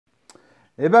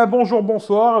Eh ben bonjour,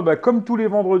 bonsoir. Eh ben, comme tous les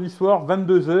vendredis soirs,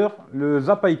 22 heures, le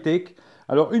Zap High Tech.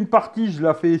 Alors une partie, je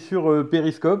la fais sur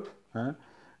Periscope, hein,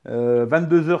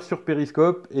 22 heures sur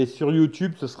Periscope et sur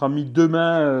YouTube, ce sera mis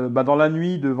demain, dans la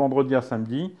nuit de vendredi à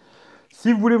samedi.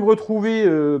 Si vous voulez me retrouver,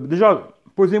 déjà,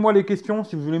 posez-moi les questions.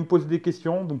 Si vous voulez me poser des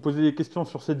questions, vous me posez des questions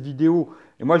sur cette vidéo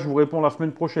et moi je vous réponds la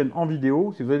semaine prochaine en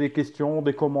vidéo. Si vous avez des questions,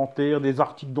 des commentaires, des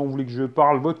articles dont vous voulez que je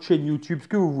parle, votre chaîne YouTube, ce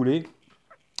que vous voulez.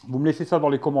 Vous me laissez ça dans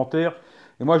les commentaires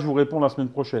et moi je vous réponds la semaine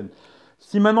prochaine.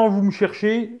 Si maintenant vous me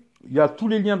cherchez, il y a tous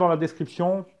les liens dans la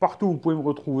description, partout vous pouvez me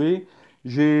retrouver.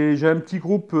 J'ai un petit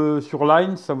groupe sur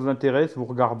Line, ça vous intéresse, vous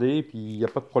regardez, et puis il n'y a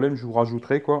pas de problème, je vous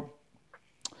rajouterai quoi.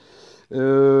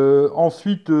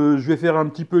 Ensuite, je vais faire un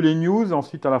petit peu les news,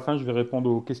 ensuite à la fin je vais répondre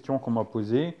aux questions qu'on m'a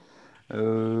posées.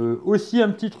 Aussi un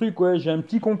petit truc, ouais, j'ai un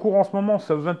petit concours en ce moment,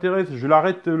 ça vous intéresse, je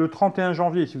l'arrête le 31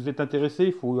 janvier, si vous êtes intéressé,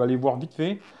 il faut aller voir vite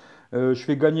fait. Je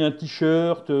fais gagner un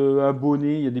t-shirt, un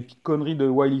bonnet, il y a des petites conneries de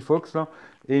Wiley Fox là,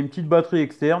 et une petite batterie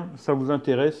externe. Ça vous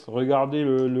intéresse? Regardez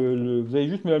vous allez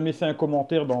juste me laisser un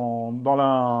commentaire dans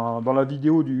la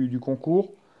vidéo du concours.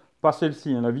 Pas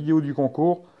celle-ci, hein, la vidéo du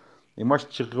concours. Et moi je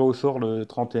tirerai au sort le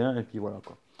 31 et puis voilà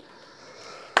quoi.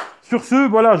 Sur ce,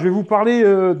 voilà, je vais vous parler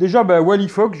déjà Wally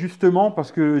Fox justement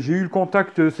parce que j'ai eu le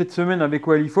contact cette semaine avec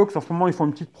Wally Fox. En ce moment ils font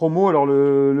une petite promo. Alors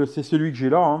c'est celui que j'ai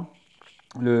là, hein.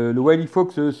 Le Wiley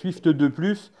Fox Swift 2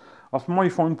 Plus. En ce moment, ils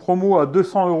font une promo à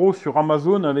 200 euros sur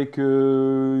Amazon avec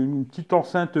une petite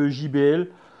enceinte JBL.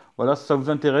 Voilà, si ça vous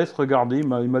intéresse, regardez. Il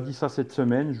m'a dit ça cette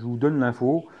semaine. Je vous donne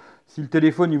l'info. Si le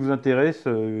téléphone il vous intéresse,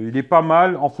 il est pas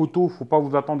mal. En photo, il ne faut pas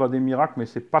vous attendre à des miracles, mais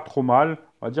c'est pas trop mal.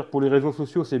 On va dire pour les réseaux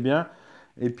sociaux, c'est bien.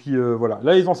 Et puis voilà.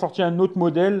 Là, ils ont sorti un autre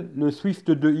modèle, le Swift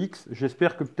 2X.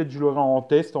 J'espère que peut-être je l'aurai en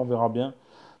test, on verra bien.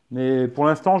 Mais pour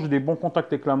l'instant, j'ai des bons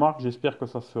contacts avec la marque. J'espère que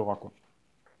ça se fera, quoi.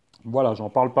 Voilà, j'en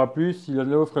parle pas plus. Si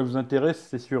l'offre elle vous intéresse,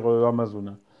 c'est sur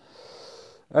Amazon.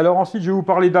 Alors ensuite, je vais vous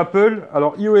parler d'Apple.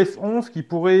 Alors iOS 11 qui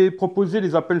pourrait proposer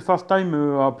les appels FaceTime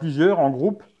à plusieurs en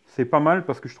groupe. C'est pas mal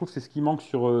parce que je trouve que c'est ce qui manque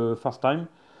sur FaceTime.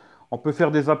 On peut faire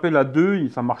des appels à deux,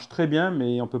 ça marche très bien,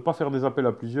 mais on peut pas faire des appels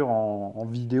à plusieurs en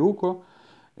vidéo, quoi.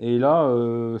 Et là,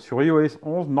 sur iOS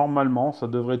 11, normalement, ça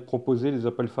devrait être proposé les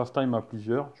appels FaceTime à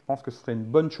plusieurs. Je pense que ce serait une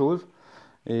bonne chose.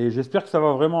 Et j'espère que ça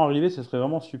va vraiment arriver, ce serait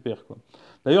vraiment super, quoi.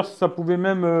 D'ailleurs, si ça pouvait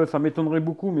même, ça m'étonnerait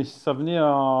beaucoup, mais si ça venait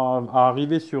à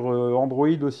arriver sur Android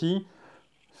aussi,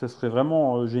 ce serait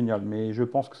vraiment génial. Mais je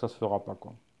pense que ça se fera pas,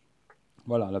 quoi.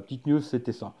 Voilà, la petite news,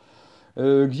 c'était ça.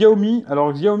 Xiaomi,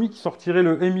 alors Xiaomi qui sortirait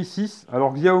le Mi 6.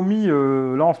 Alors Xiaomi,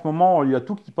 là en ce moment, il y a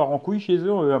tout qui part en couille chez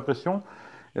eux, j'ai l'impression.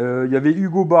 Il y avait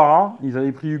Hugo Barra, ils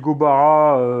avaient pris Hugo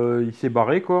Barra, il s'est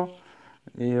barré, quoi.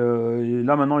 Et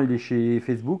là maintenant, il est chez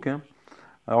Facebook, hein.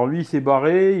 Alors lui, il s'est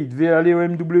barré, il devait aller au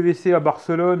MWC à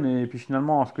Barcelone, et puis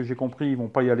finalement, à ce que j'ai compris, ils vont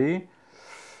pas y aller.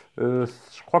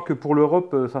 Je crois que pour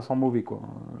l'Europe, ça sent mauvais, quoi.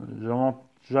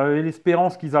 J'avais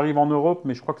l'espérance qu'ils arrivent en Europe,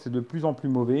 mais je crois que c'est de plus en plus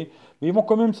mauvais. Mais ils vont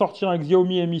quand même sortir un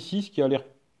Xiaomi Mi 6 qui a l'air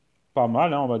pas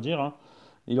mal, hein, on va dire, hein.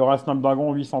 Il aura un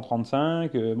Snapdragon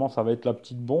 835, bon, ça va être la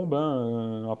petite bombe,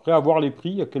 hein. Après, à voir les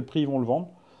prix, à quel prix ils vont le vendre.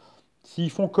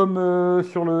 S'ils font comme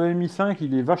sur le Mi 5,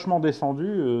 il est vachement descendu.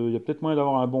 Il y a peut-être moyen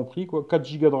d'avoir un bon prix, quoi.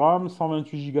 4 Go de RAM,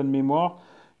 128 Go de mémoire.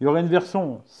 Il y aurait une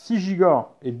version 6 Go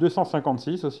et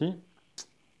 256 aussi.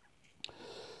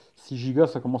 6 Go,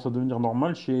 ça commence à devenir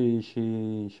normal chez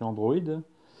Android.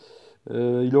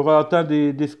 Il aurait atteint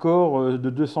des scores de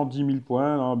 210 000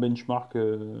 points, hein, benchmark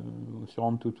sur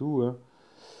AnTuTu, hein.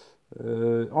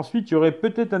 Ensuite, il y aurait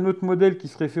peut-être un autre modèle qui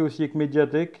serait fait aussi avec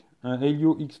Mediatek, un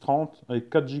Helio X30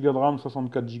 avec 4 Go de RAM,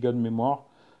 64 Go de mémoire,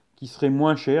 qui serait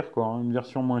moins cher, quoi, hein, une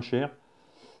version moins chère.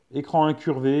 Écran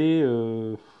incurvé,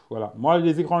 voilà. Moi,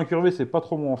 les écrans incurvés, c'est pas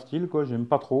trop mon style, quoi, j'aime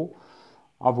pas trop.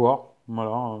 À voir,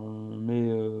 voilà.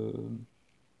 Mais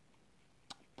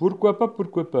pourquoi pas,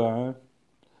 hein.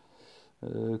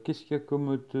 Qu'est-ce qu'il y a comme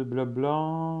autre blabla?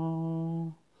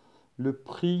 Le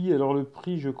prix, alors le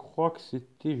prix, je crois que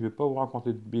c'était, je vais pas vous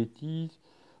raconter de bêtises.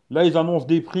 Là, ils annoncent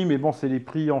des prix, mais bon, c'est les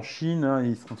prix en Chine, hein,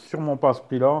 ils seront sûrement pas à ce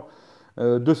prix-là.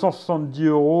 270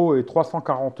 euros et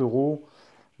 340 euros.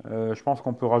 Je pense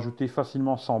qu'on peut rajouter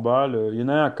facilement 100 balles. Il y en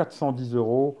a un à 410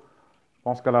 euros. Je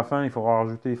pense qu'à la fin, il faudra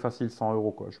rajouter facile 100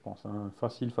 euros, quoi, je pense, hein.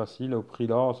 Facile, facile, au prix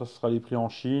là. Ça, ce sera les prix en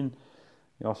Chine.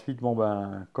 Et ensuite, bon,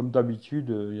 ben, comme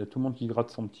d'habitude, il y a tout le monde qui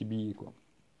gratte son petit billet, quoi.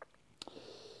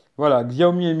 Voilà,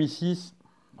 Xiaomi Mi 6.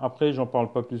 Après, j'en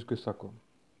parle pas plus que ça, quoi.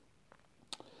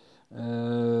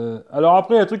 Alors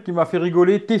après, il y a un truc qui m'a fait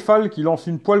rigoler, Tefal qui lance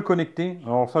une poêle connectée.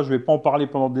 Alors ça, je vais pas en parler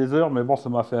pendant des heures, mais bon, ça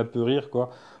m'a fait un peu rire, quoi.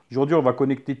 Aujourd'hui, on va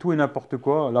connecter tout et n'importe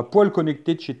quoi. La poêle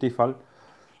connectée de chez Tefal.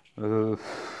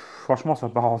 Franchement, ça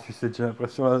part en sucette, j'ai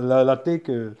l'impression. La tech,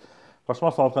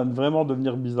 Franchement, c'est en train de vraiment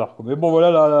devenir bizarre, quoi. Mais bon,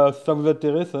 voilà, là, si ça vous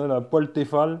intéresse, hein, la poêle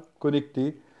Tefal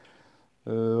connectée,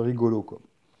 rigolo, quoi.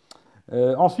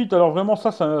 Ensuite, alors vraiment,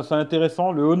 ça, c'est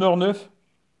intéressant. Le Honor 9,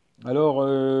 alors,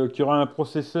 qui aura un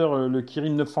processeur, le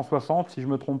Kirin 960, si je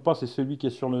me trompe pas, c'est celui qui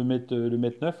est sur le Mate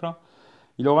 9, là.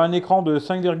 Il aura un écran de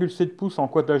 5,7 pouces en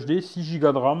Quad HD, 6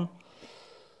 Go de RAM.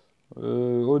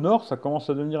 Honor, ça commence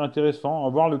à devenir intéressant. À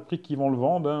voir le prix qu'ils vont le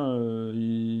vendre, hein.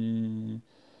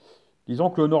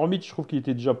 Disons que le Honor 8, je trouve qu'il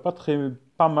était déjà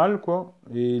pas mal, quoi.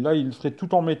 Et là, il serait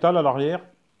tout en métal à l'arrière.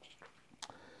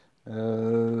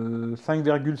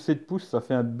 5,7 pouces, ça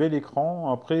fait un bel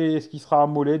écran. Après, est-ce qu'il sera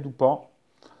AMOLED ou pas?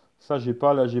 Ça, j'ai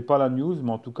pas la news,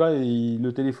 mais en tout cas, le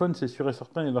téléphone, c'est sûr et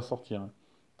certain, il va sortir, hein.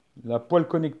 La poêle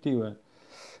connectée, ouais.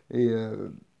 Et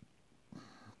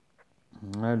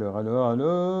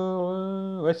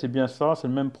ouais, c'est bien ça, c'est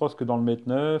le même pros que dans le Mate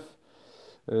 9.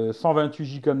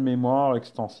 128 Go de mémoire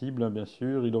extensible, hein, bien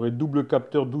sûr. Il aurait double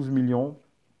capteur 12 millions.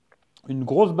 Une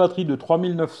grosse batterie de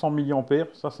 3900 mAh,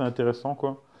 ça c'est intéressant,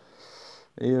 quoi.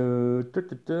 Et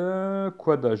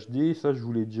Quad HD, ça je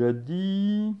vous l'ai déjà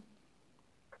dit.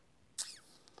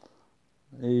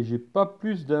 Et j'ai pas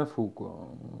plus d'infos, quoi.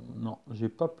 Non, j'ai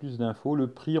pas plus d'infos. Le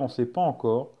prix, on sait pas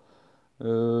encore.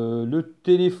 Le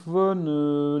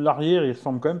téléphone, l'arrière, il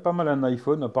ressemble quand même pas mal à un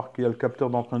iPhone, à part qu'il y a le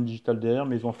capteur d'empreinte digitale derrière,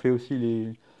 mais ils ont fait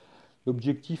aussi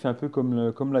l'objectif un peu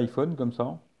comme l'iPhone, comme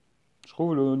ça. Je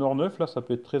trouve le Nord 9, là, ça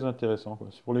peut être très intéressant, quoi.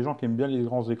 C'est pour les gens qui aiment bien les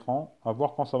grands écrans, à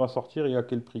voir quand ça va sortir et à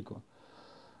quel prix, quoi.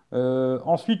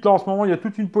 Ensuite, là, en ce moment, il y a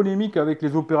toute une polémique avec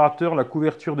les opérateurs, la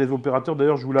couverture des opérateurs.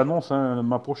 D'ailleurs, je vous l'annonce, hein,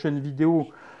 ma prochaine vidéo,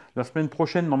 la semaine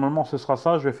prochaine, normalement, ce sera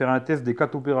ça. Je vais faire un test des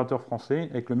 4 opérateurs français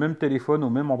avec le même téléphone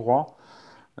au même endroit.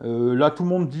 Là, tout le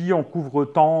monde dit on couvre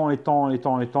tant et tant et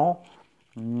tant et tant.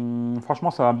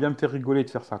 Franchement, ça va bien me faire rigoler de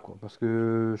faire ça, quoi. Parce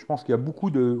que je pense qu'il y a beaucoup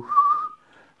de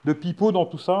pipeaux dans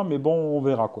tout ça, mais bon, on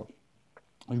verra, quoi.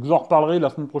 Je vous en reparlerai la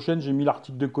semaine prochaine. J'ai mis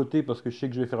l'article de côté parce que je sais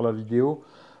que je vais faire la vidéo.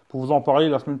 Pour vous en parler,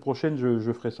 la semaine prochaine,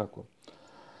 je ferai ça, quoi.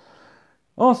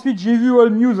 Ensuite, j'ai vu All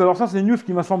News. Alors ça, c'est une news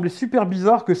qui m'a semblé super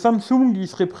bizarre, que Samsung, il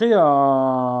serait prêt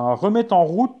à remettre en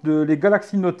route les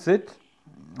Galaxy Note 7.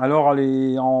 Alors, elle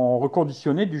est en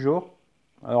reconditionné du genre.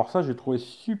 Alors ça, j'ai trouvé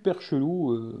super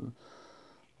chelou.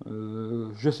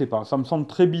 Je sais pas, ça me semble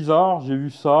très bizarre. J'ai vu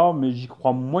ça, mais j'y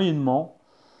crois moyennement.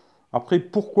 Après,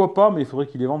 pourquoi pas, mais il faudrait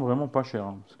qu'ils les vendent vraiment pas cher,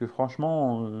 hein. Parce que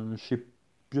franchement,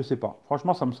 je sais pas.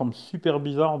 Franchement, ça me semble super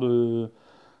bizarre de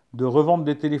revendre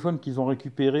des téléphones qu'ils ont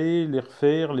récupérés, les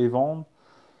refaire, les vendre.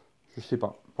 Je sais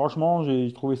pas. Franchement,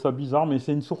 j'ai trouvé ça bizarre, mais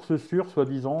c'est une source sûre,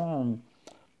 soi-disant.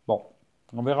 Bon,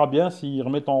 on verra bien s'ils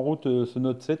remettent en route ce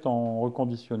Note 7 en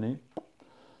reconditionné.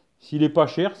 S'il est pas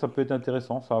cher, ça peut être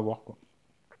intéressant, ça à voir, quoi.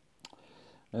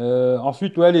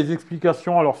 Ensuite, ouais, les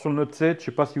explications. Alors sur le Note 7, je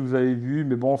sais pas si vous avez vu,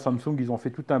 mais bon, Samsung, ils ont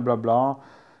fait tout un blabla.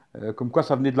 Comme quoi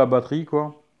ça venait de la batterie,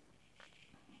 quoi.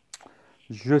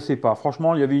 Je sais pas.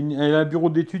 Franchement, il y avait un bureau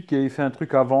d'études qui avait fait un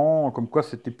truc avant, comme quoi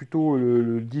c'était plutôt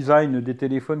le design des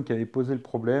téléphones qui avait posé le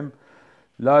problème.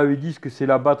 Là, eux, ils disent que c'est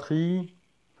la batterie.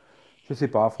 Je sais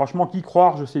pas. Franchement, qui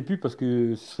croire, je sais plus, parce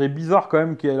que ce serait bizarre quand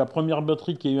même qu'il y ait la première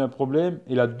batterie qui ait eu un problème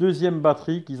et la deuxième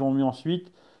batterie qu'ils ont mis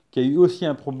ensuite qui a eu aussi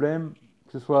un problème.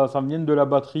 Que ce soit, ça vienne de la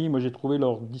batterie. Moi, j'ai trouvé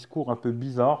leur discours un peu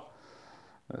bizarre.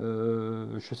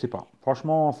 Je sais pas.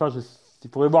 Franchement, ça, il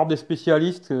faudrait voir des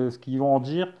spécialistes ce qu'ils vont en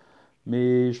dire.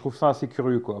 Mais je trouve ça assez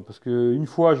curieux, quoi. Parce que une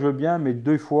fois, je veux bien, mais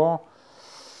deux fois,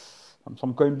 ça me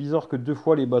semble quand même bizarre que deux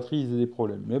fois les batteries ils aient des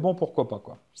problèmes. Mais bon, pourquoi pas,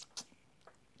 quoi.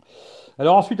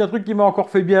 Alors ensuite, un truc qui m'a encore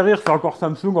fait bien rire, c'est encore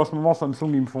Samsung. En ce moment, Samsung,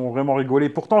 ils me font vraiment rigoler.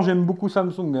 Pourtant, j'aime beaucoup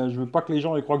Samsung, hein. Je veux pas que les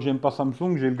gens ils croient que j'aime pas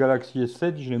Samsung. J'ai le Galaxy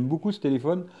S7, je l'aime beaucoup ce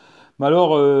téléphone. Mais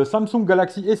alors, Samsung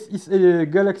Galaxy S6,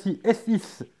 Galaxy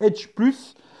S6 Edge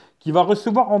Plus, qui va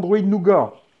recevoir Android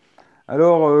Nougat.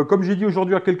 Alors, comme j'ai dit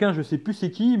aujourd'hui à quelqu'un, je sais plus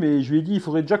c'est qui, mais je lui ai dit il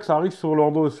faudrait déjà que ça arrive sur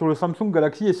le Samsung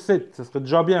Galaxy S7. Ça serait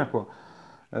déjà bien, quoi.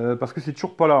 Parce que c'est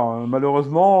toujours pas là, hein.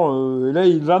 Malheureusement, là,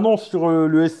 ils annoncent sur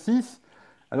le S6,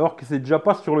 alors que c'est déjà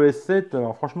pas sur le S7.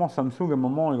 Alors, franchement, Samsung, à un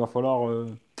moment, il va falloir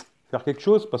faire quelque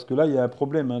chose, parce que là, il y a un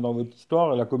problème, hein, dans votre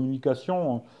histoire, et la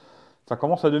communication, ça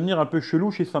commence à devenir un peu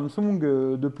chelou chez Samsung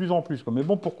de plus en plus, quoi. Mais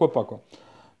bon, pourquoi pas, quoi.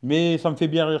 Mais ça me fait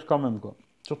bien rire quand même, quoi.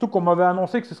 Surtout qu'on m'avait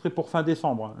annoncé que ce serait pour fin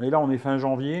décembre, hein. Et là, on est fin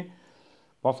janvier.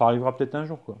 Bon, ça arrivera peut-être un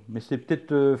jour, quoi. Mais c'est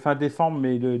peut-être fin décembre,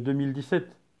 mais de 2017.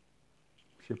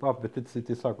 Je sais pas, peut-être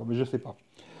c'était ça, quoi, mais je sais pas.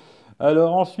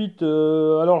 Alors ensuite,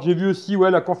 alors j'ai vu aussi,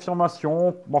 ouais, la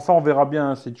confirmation. Bon, ça on verra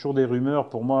bien, hein, c'est toujours des rumeurs.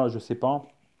 Pour moi, je sais pas.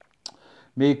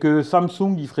 Mais que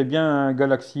Samsung, il ferait bien un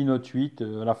Galaxy Note 8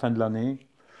 à la fin de l'année.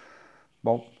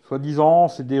 Bon, soi-disant,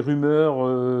 c'est des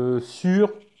rumeurs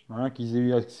sûres, hein,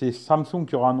 c'est Samsung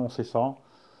qui aura annoncé ça.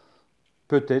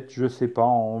 peut-être, je sais pas,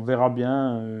 on verra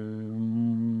bien.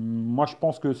 Moi, je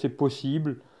pense que c'est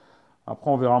possible.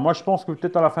 Après, on verra. Moi, je pense que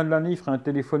peut-être à la fin de l'année, il ferait un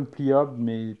téléphone pliable,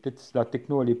 mais peut-être la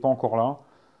techno, elle n'est pas encore là.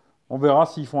 On verra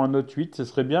s'ils font un Note 8, ce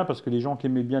serait bien parce que les gens qui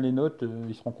aimaient bien les notes,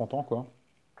 ils seront contents, quoi.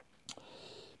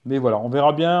 Mais voilà, on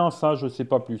verra bien, ça, je sais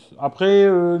pas plus. Après,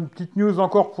 une petite news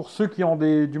encore pour ceux qui ont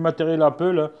du matériel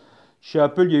Apple. Chez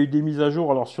Apple, il y a eu des mises à jour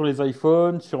alors sur les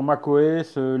iPhones, sur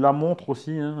macOS, la montre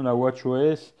aussi, hein, la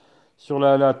WatchOS, sur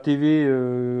la TV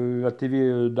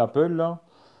d'Apple, là.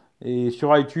 Et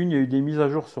sur iTunes, il y a eu des mises à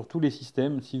jour sur tous les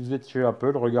systèmes. Si vous êtes chez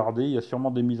Apple, regardez, il y a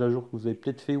sûrement des mises à jour que vous avez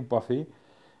peut-être fait ou pas fait.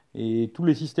 Et tous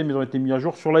les systèmes, ils ont été mis à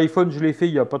jour. Sur l'iPhone, je l'ai fait,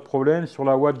 il n'y a pas de problème. Sur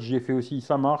la Watch, j'ai fait aussi,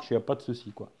 ça marche, il n'y a pas de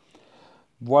souci, quoi.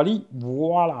 Voilà,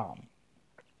 voilà.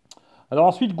 Alors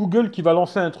ensuite, Google qui va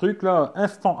lancer un truc là,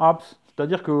 Instant Apps,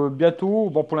 c'est-à-dire que bientôt,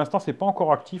 bon pour l'instant c'est pas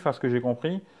encore actif à ce que j'ai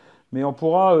compris, mais on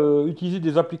pourra utiliser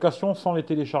des applications sans les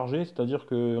télécharger, c'est-à-dire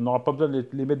qu'on n'aura pas besoin de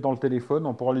les mettre dans le téléphone,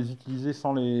 on pourra les utiliser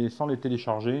sans les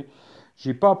télécharger.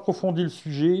 J'ai pas approfondi le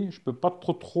sujet, je peux pas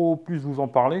trop plus vous en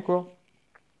parler quoi.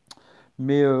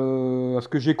 Mais à ce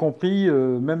que j'ai compris,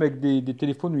 même avec des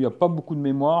téléphones où il n'y a pas beaucoup de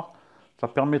mémoire, ça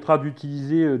permettra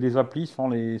d'utiliser des applis sans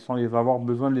les avoir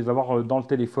besoin de les avoir dans le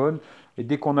téléphone. Et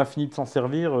dès qu'on a fini de s'en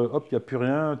servir, hop, il n'y a plus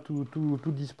rien,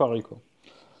 tout disparaît, quoi.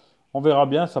 On verra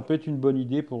bien, ça peut être une bonne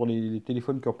idée pour les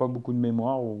téléphones qui n'ont pas beaucoup de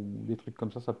mémoire ou des trucs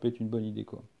comme ça peut être une bonne idée,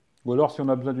 quoi. Ou alors si on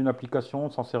a besoin d'une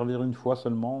application, s'en servir une fois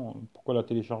seulement, pourquoi la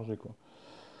télécharger, quoi.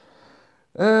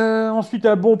 Ensuite,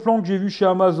 un bon plan que j'ai vu chez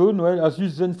Amazon, ouais, Asus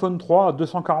Zenfone 3 à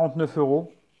 249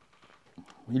 euros.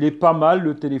 Il est pas mal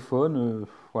le téléphone,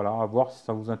 voilà, à voir si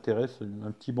ça vous intéresse.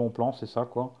 Un petit bon plan, c'est ça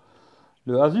quoi.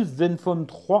 Le Asus Zenfone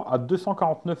 3 à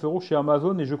 249 euros chez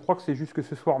Amazon et je crois que c'est jusque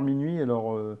ce soir minuit.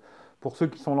 Alors pour ceux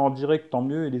qui sont là en direct, tant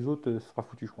mieux et les autres, ce sera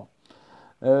foutu, je crois.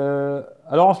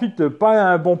 Alors ensuite, pas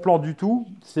un bon plan du tout,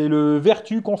 c'est le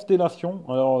Vertu Constellation.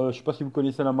 Alors je sais pas si vous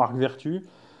connaissez la marque Vertu.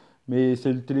 Mais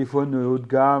c'est le téléphone haut de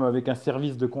gamme avec un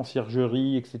service de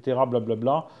conciergerie, etc.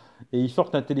 Blablabla. Et ils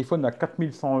sortent un téléphone à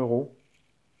 4100 euros.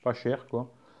 Pas cher, quoi.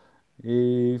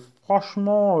 Et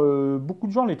franchement, beaucoup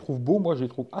de gens les trouvent beaux. Moi, je les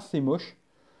trouve assez moches.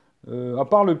 À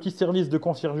part le petit service de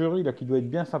conciergerie là, qui doit être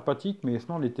bien sympathique. Mais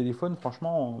sinon, les téléphones,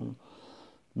 franchement,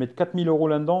 mettre 4000 euros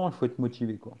là-dedans, il faut être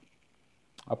motivé, quoi.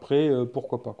 Après,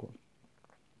 pourquoi pas, quoi.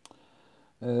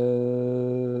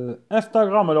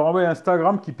 Instagram, alors ouais,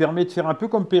 Instagram qui permet de faire un peu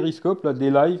comme Periscope, là, des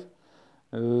lives.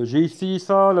 J'ai essayé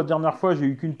ça la dernière fois, j'ai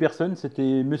eu qu'une personne,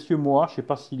 c'était Monsieur Moa, je sais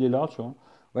pas s'il est là, tu vois.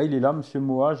 Ouais, il est là, Monsieur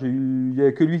Moa, il n'y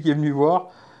a que lui qui est venu voir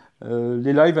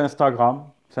les lives Instagram.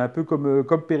 C'est un peu comme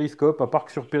Periscope, à part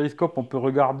que sur Periscope, on peut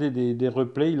regarder des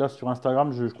replays. Là, sur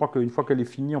Instagram, je crois qu'une fois qu'elle est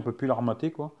finie, on peut plus la remater,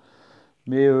 quoi.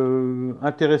 Mais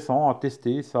intéressant à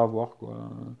tester, ça à voir, quoi.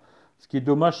 Ce qui est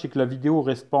dommage, c'est que la vidéo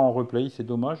reste pas en replay, c'est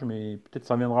dommage, mais peut-être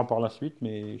ça viendra par la suite.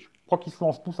 Mais je crois qu'ils se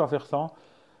lancent tous à faire ça.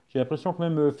 J'ai l'impression que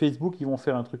même Facebook, ils vont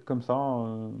faire un truc comme ça.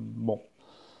 Bon,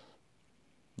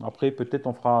 après, peut-être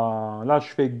on fera. Là, je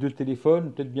fais avec deux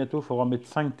téléphones. Peut-être bientôt, il faudra mettre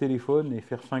cinq téléphones et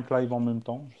faire cinq lives en même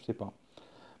temps. Je sais pas.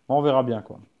 Bon, on verra bien,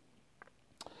 quoi.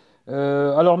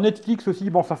 Alors, Netflix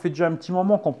aussi, bon, ça fait déjà un petit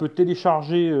moment qu'on peut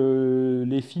télécharger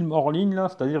les films hors ligne, là,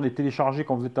 c'est-à-dire les télécharger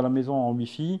quand vous êtes à la maison en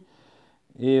Wi-Fi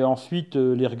et ensuite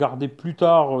les regarder plus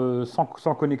tard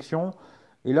sans connexion.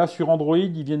 Et là, sur Android,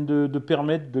 ils viennent de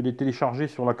permettre de les télécharger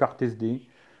sur la carte SD.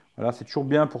 Voilà, c'est toujours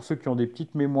bien pour ceux qui ont des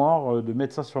petites mémoires de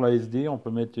mettre ça sur la SD. On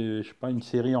peut mettre, je sais pas, une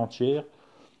série entière.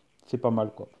 C'est pas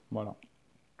mal, quoi. Voilà.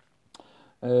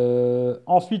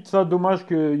 Ensuite, ça, dommage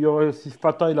qu'il y aurait, si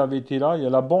Fata il avait été là, il y a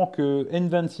la banque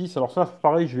N26. Alors ça,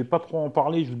 pareil, je vais pas trop en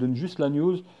parler, je vous donne juste la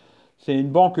news. C'est une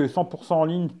banque 100% en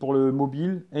ligne pour le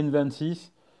mobile,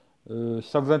 N26. Si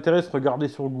ça vous intéresse, regardez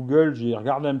sur Google. J'ai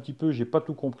regardé un petit peu, j'ai pas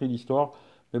tout compris l'histoire.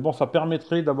 Mais bon, ça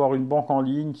permettrait d'avoir une banque en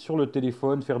ligne sur le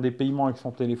téléphone, faire des paiements avec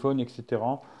son téléphone, etc.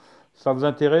 Si ça vous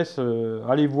intéresse,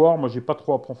 allez voir. Moi, j'ai pas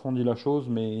trop approfondi la chose,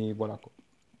 mais voilà quoi.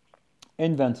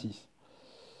 N26.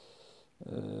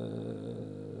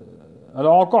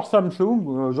 Alors encore Samsung.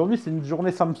 Aujourd'hui, c'est une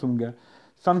journée Samsung, hein.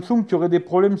 Samsung qui aurait des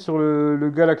problèmes sur le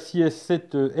Galaxy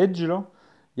S7 Edge là.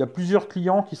 Il y a plusieurs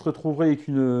clients qui se retrouveraient avec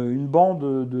une bande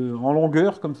en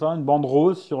longueur comme ça, une bande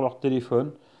rose sur leur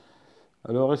téléphone.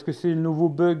 Alors, est-ce que c'est le nouveau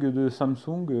bug de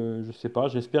Samsung? Je sais pas.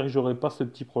 J'espère que j'aurai pas ce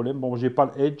petit problème. Bon, j'ai pas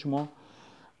le Edge moi.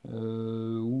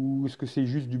 Ou est-ce que c'est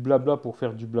juste du blabla pour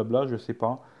faire du blabla? Je sais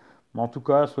pas. Mais en tout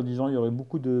cas, soi-disant, il y aurait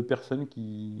beaucoup de personnes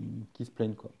qui se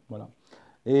plaignent quoi. Voilà.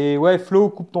 Et ouais, Flo,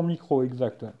 coupe ton micro,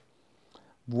 exact, ouais.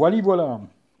 Voilà, voilà.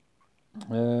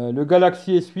 Le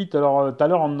Galaxy S8, alors tout à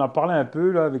l'heure on en a parlé un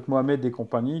peu là avec Mohamed et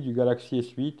compagnie du Galaxy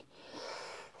S8.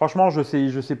 Franchement,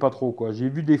 je sais pas trop quoi. J'ai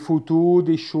vu des photos,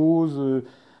 des choses.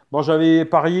 Bon, j'avais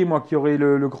parié moi qu'il y aurait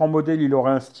le grand modèle, il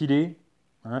aurait un stylet.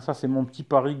 Hein, ça, c'est mon petit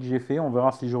pari que j'ai fait. On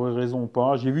verra si j'aurai raison ou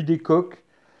pas. J'ai vu des coques.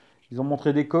 Ils ont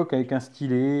montré des coques avec un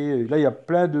stylet. Là, il y a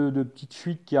plein de petites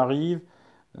fuites qui arrivent.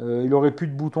 Il aurait plus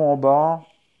de boutons en bas.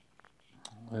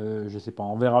 Je sais pas,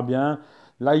 on verra bien.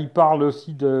 Là, il parle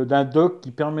aussi d'un dock qui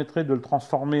permettrait de le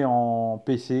transformer en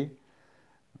PC.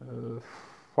 Euh,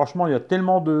 Franchement, il y a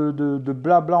tellement de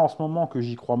blabla en ce moment que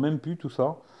j'y crois même plus tout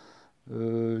ça.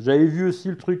 J'avais vu aussi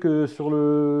le truc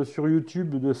sur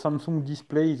YouTube de Samsung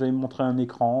Display, ils avaient montré un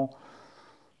écran.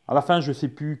 À la fin, je sais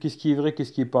plus qu'est-ce qui est vrai,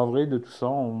 qu'est-ce qui est pas vrai de tout ça.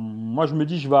 Moi, je me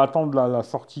dis, je vais attendre la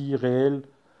sortie réelle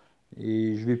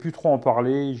et je vais plus trop en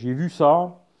parler. J'ai vu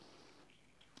ça,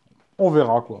 on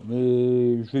verra quoi.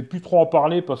 Mais je vais plus trop en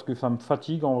parler parce que ça me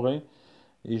fatigue en vrai.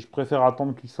 Et je préfère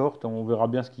attendre qu'il sorte et on verra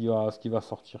bien ce qui va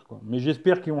sortir, quoi. Mais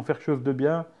j'espère qu'ils vont faire quelque chose de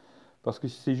bien, parce que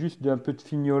si c'est juste un peu de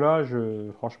fignolage,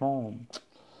 franchement,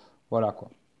 voilà, quoi.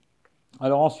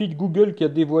 Alors ensuite, Google qui a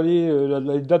dévoilé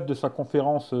la date de sa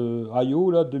conférence I/O,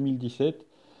 là, 2017.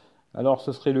 Alors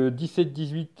ce serait le 17,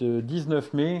 18,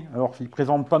 19 mai. Alors ils ne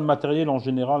présentent pas de matériel en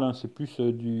général, hein, c'est plus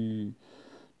du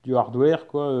hardware,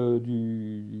 quoi,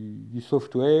 du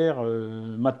software,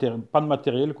 pas de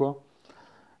matériel, quoi.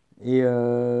 Et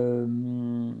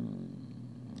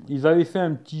ils avaient fait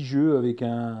un petit jeu avec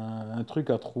un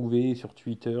truc à trouver sur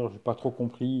Twitter, j'ai pas trop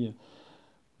compris.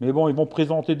 Mais bon, ils vont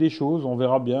présenter des choses, on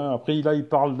verra bien. Après, là, ils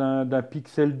parlent d'un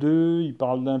Pixel 2, ils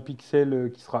parlent d'un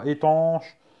Pixel qui sera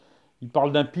étanche, ils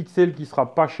parlent d'un Pixel qui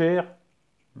sera pas cher.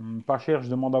 Pas cher,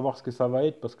 je demande à voir ce que ça va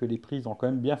être parce que les prix ils ont quand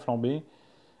même bien flambé.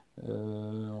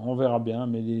 On verra bien,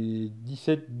 mais les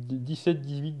 17,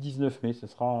 18, 19 mai, ce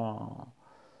sera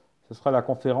la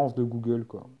conférence de Google,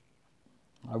 quoi.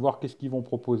 À voir qu'est-ce qu'ils vont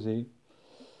proposer.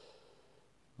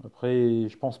 Après,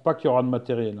 je pense pas qu'il y aura de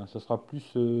matériel, hein. Ça sera plus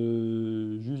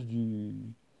juste du.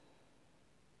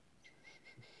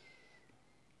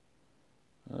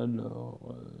 Alors,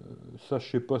 ça,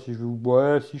 je sais pas si je vais vous.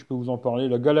 Ouais, si je peux vous en parler.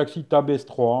 La Galaxy Tab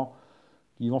S3.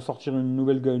 Ils vont sortir une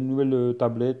nouvelle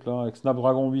tablette là, avec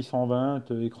Snapdragon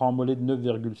 820, écran AMOLED de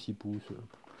 9,6 pouces.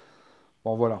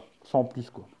 Bon, voilà, sans plus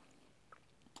quoi.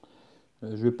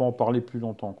 Je vais pas en parler plus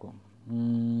longtemps quoi.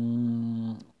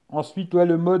 Hum, Ensuite, ouais,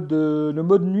 le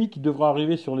mode nuit qui devra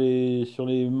arriver sur les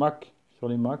Mac, sur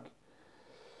les Mac.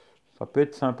 Ça peut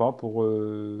être sympa pour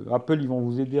Apple, ils vont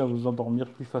vous aider à vous endormir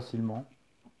plus facilement.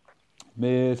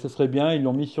 Mais ce serait bien, ils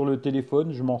l'ont mis sur le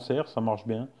téléphone, je m'en sers, ça marche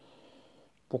bien.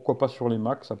 Pourquoi pas sur les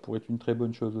Mac, ça pourrait être une très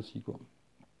bonne chose aussi, quoi.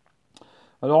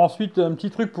 Alors ensuite, un petit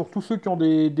truc pour tous ceux qui ont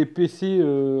des PC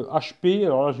HP.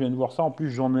 Alors là, je viens de voir ça, en plus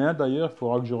j'en ai un d'ailleurs, il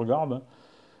faudra que je regarde, hein.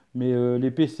 Mais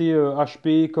les PC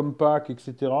HP, Compaq,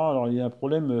 etc. Alors il y a un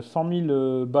problème, 100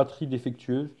 000 batteries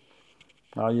défectueuses.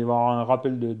 Alors, il va y avoir un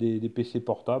rappel des PC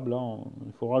portables, hein.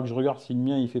 Il faudra que je regarde si le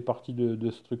mien il fait partie de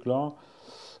ce truc-là.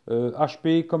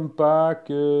 HP,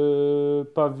 Compaq,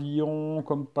 Pavillon,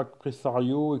 Compaq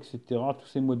Presario, etc. Tous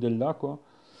ces modèles-là, quoi.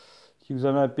 Si vous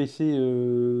avez un PC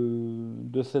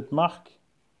de cette marque,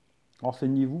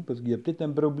 renseignez-vous parce qu'il y a peut-être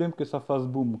un problème que ça fasse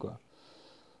boom, quoi.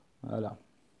 Voilà.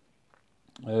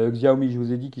 Xiaomi, je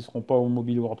vous ai dit qu'ils ne seront pas au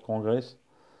Mobile World Congress.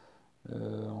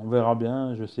 On verra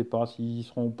bien, je ne sais pas s'ils y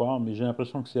seront ou pas, mais j'ai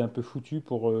l'impression que c'est un peu foutu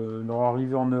pour leur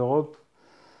arrivée en Europe.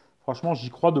 Franchement, j'y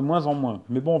crois de moins en moins.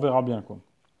 Mais bon, on verra bien, quoi.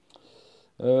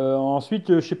 Ensuite,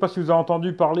 je ne sais pas si vous avez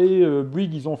entendu parler,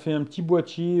 Bouygues, ils ont fait un petit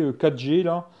boîtier 4G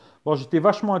là. Bon, j'étais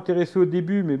vachement intéressé au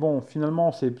début, mais bon,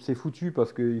 finalement, c'est foutu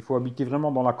parce qu'il faut habiter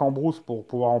vraiment dans la cambrousse pour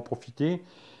pouvoir en profiter.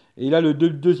 Et là, le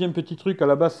deuxième petit truc, à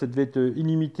la base, ça devait être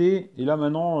illimité. Et là,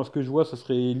 maintenant, ce que je vois, ça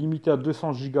serait limité à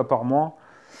 200 gigas par mois.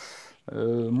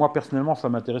 Moi, personnellement, ça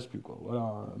m'intéresse plus, quoi.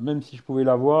 Voilà. Même si je pouvais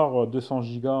l'avoir, 200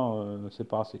 gigas, c'est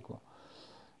pas assez, quoi.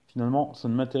 Finalement, ça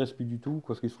ne m'intéresse plus du tout,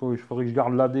 parce il faudrait que je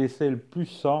garde l'ADSL plus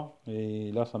ça,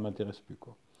 et là, ça m'intéresse plus,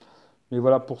 quoi. Mais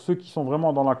voilà, pour ceux qui sont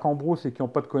vraiment dans la cambrousse et qui n'ont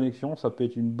pas de connexion, ça peut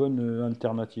être une bonne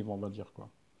alternative, on va dire, quoi.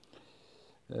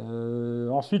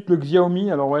 Ensuite, le Xiaomi,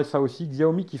 alors ouais, ça aussi,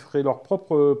 Xiaomi qui ferait leur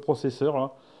propre processeur,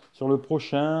 là, sur le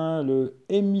prochain, le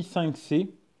Mi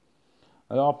 5C.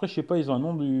 Alors après, je sais pas, ils ont un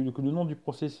nom le nom du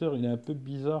processeur, il est un peu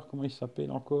bizarre, comment il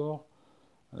s'appelle encore?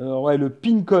 Ouais, le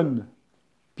Pincon.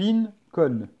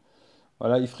 Pincon.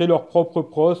 Voilà, ils feraient leur propre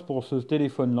pros pour ce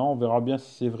téléphone-là. On verra bien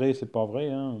si c'est vrai, c'est pas vrai,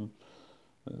 hein.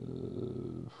 Euh,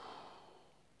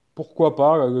 Pourquoi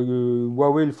pas?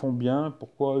 Huawei le font bien.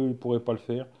 Pourquoi eux, ils ne pourraient pas le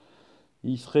faire?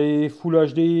 Il serait Full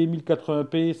HD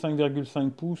 1080p,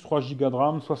 5,5 pouces, 3 Go de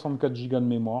RAM, 64 Go de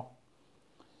mémoire.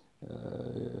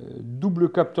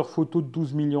 Double capteur photo de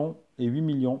 12 millions et 8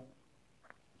 millions.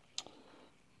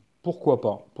 Pourquoi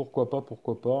pas? Pourquoi pas?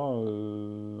 Pourquoi pas?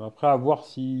 Après, à voir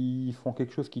s'ils font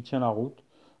quelque chose qui tient la route.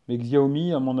 Mais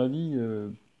Xiaomi, à mon avis,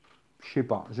 je sais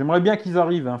pas. J'aimerais bien qu'ils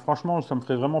arrivent, hein. Franchement, ça me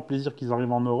ferait vraiment plaisir qu'ils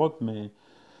arrivent en Europe, mais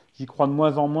j'y crois de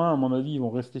moins en moins. À mon avis, ils vont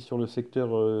rester sur le secteur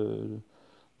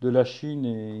de la Chine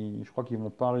et je crois qu'ils vont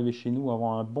pas arriver chez nous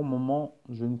avant un bon moment.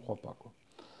 Je ne crois pas, quoi.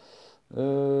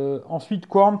 Ensuite,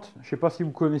 Quant, je sais pas si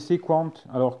vous connaissez Quant.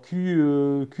 Alors,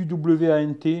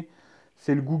 QWANT,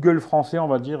 c'est le Google français, on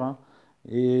va dire, hein.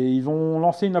 Et ils ont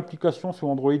lancé une application sur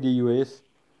Android et iOS.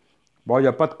 Bon, il n'y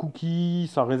a pas de cookies,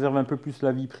 ça réserve un peu plus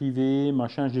la vie privée,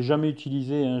 machin. Je l'ai jamais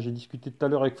utilisé, hein. J'ai discuté tout à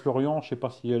l'heure avec Florian, je sais pas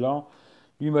s'il est là.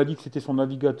 Lui il m'a dit que c'était son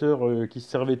navigateur qui se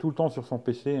servait tout le temps sur son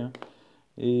PC, hein.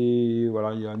 Et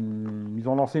voilà, ils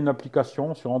ont lancé une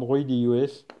application sur Android et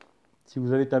iOS. Si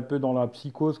vous êtes un peu dans la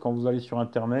psychose quand vous allez sur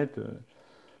Internet,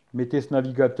 mettez ce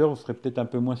navigateur, vous serez peut-être un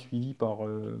peu moins suivi par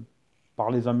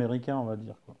les Américains, on va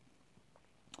dire, quoi.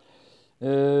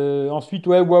 Ensuite,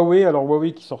 ouais, Huawei. Alors,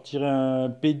 Huawei qui sortirait un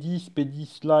P10,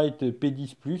 P10 Lite,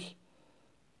 P10 Plus.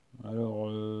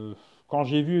 Alors, quand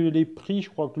j'ai vu les prix, je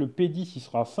crois que le P10 il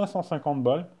sera à 550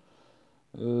 balles.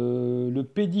 Le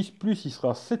P10 Plus il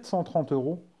sera à 730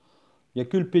 euros. Il n'y a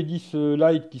que le P10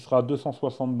 Lite qui sera à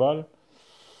 260 balles.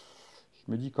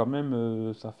 Je me dis quand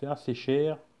même, ça fait assez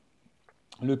cher.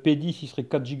 Le P10 il serait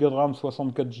 4 Go de RAM,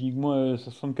 64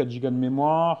 Go de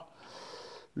mémoire.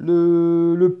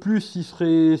 Le Plus il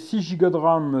serait 6 Go de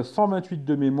RAM, 128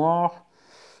 de mémoire.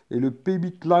 Et le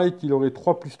P-Bit Lite, il aurait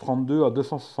 3 plus 32 à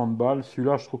 260 balles.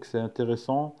 Celui-là, je trouve que c'est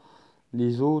intéressant.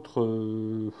 Les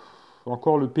autres,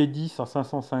 encore le P10 à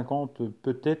 550,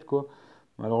 peut-être quoi.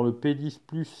 Alors le P10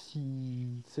 plus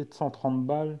 730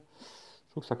 balles,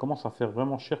 je trouve que ça commence à faire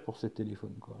vraiment cher pour ces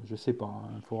téléphones, quoi. Je sais pas, hein.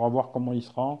 Il faudra voir comment il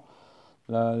sera,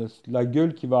 la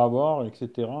gueule qu'il va avoir,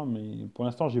 etc. Mais pour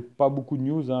l'instant, j'ai pas beaucoup de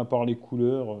news, hein, à part les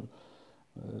couleurs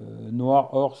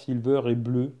noir, or, silver et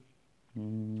bleu.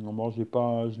 Bon, je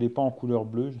l'ai pas en couleur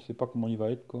bleue, je sais pas comment il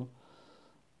va être, quoi.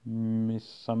 Mais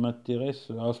ça m'intéresse,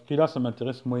 à ce prix-là, ça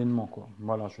m'intéresse moyennement, quoi.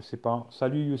 Voilà, je sais pas.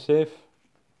 Salut Youssef.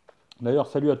 D'ailleurs,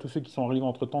 salut à tous ceux qui sont arrivés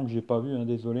entre-temps que j'ai pas vu, hein,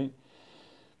 désolé.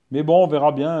 Mais bon, on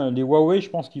verra bien. Les Huawei, je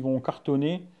pense qu'ils vont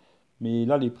cartonner. Mais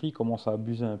là, les prix commencent à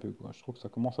abuser un peu, quoi. Je trouve que ça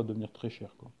commence à devenir très cher,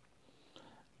 quoi.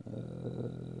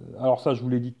 Alors ça, je vous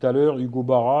l'ai dit tout à l'heure, Hugo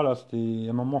Barra, là, c'était, à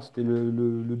un moment, c'était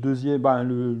le deuxième, ben,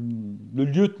 le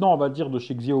lieutenant, on va dire, de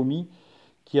chez Xiaomi,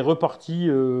 qui est reparti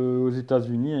aux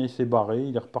États-Unis, hein. Il s'est barré,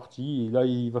 il est reparti, et là,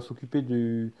 il va s'occuper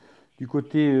du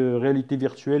côté réalité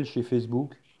virtuelle chez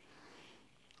Facebook.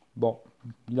 Bon,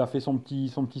 il a fait son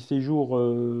petit séjour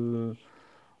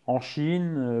en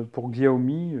Chine pour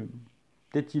Xiaomi.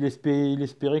 Peut-être il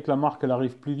espérait que la marque elle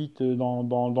arrive plus vite dans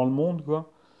le monde,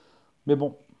 quoi. Mais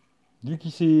bon, vu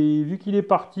qu'il est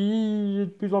parti, j'ai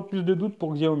de plus en plus de doutes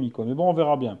pour Xiaomi, quoi. Mais bon, on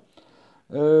verra bien.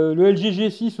 Le LG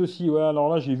G6 aussi, ouais, alors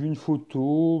là, j'ai vu une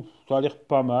photo, ça a l'air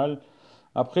pas mal.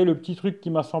 Après, le petit truc qui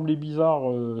m'a semblé bizarre,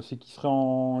 c'est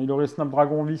il aurait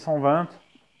Snapdragon 820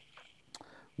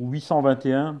 ou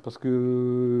 821, parce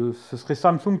que ce serait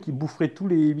Samsung qui boufferait tous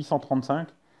les 835.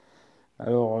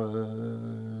 Alors,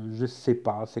 je sais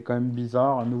pas, c'est quand même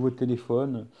bizarre, un nouveau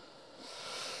téléphone.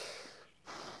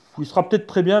 Il sera peut-être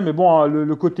très bien, mais bon, hein,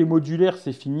 le côté modulaire,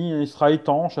 c'est fini, hein. Il sera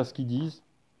étanche à ce qu'ils disent.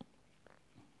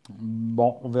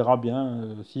 Bon, on verra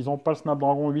bien. S'ils n'ont pas le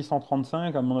Snapdragon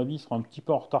 835, à mon avis, ils seront un petit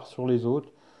peu en retard sur les autres.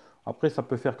 Après, ça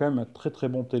peut faire quand même un très très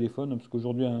bon téléphone, parce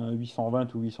qu'aujourd'hui, un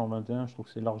 820 ou 821, je trouve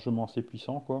que c'est largement assez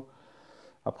puissant, quoi.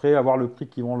 Après, avoir le prix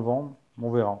qu'ils vont le vendre,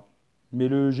 on verra. Mais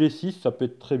le G6, ça peut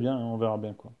être très bien, hein, on verra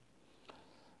bien, quoi.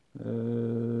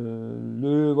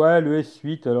 Ouais, le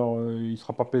S8, alors il ne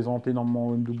sera pas présenté dans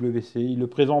mon MWC. Il le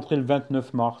présenterait le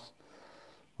 29 mars.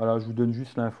 Voilà, je vous donne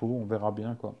juste l'info, on verra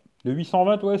bien, quoi. Le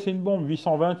 820, ouais, c'est une bombe.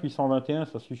 820, 821,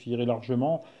 ça suffirait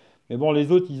largement. Mais bon,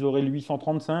 les autres, ils auraient le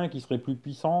 835, ils seraient plus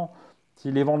puissants.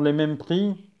 S'ils les vendent les mêmes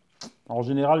prix, en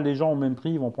général, les gens au même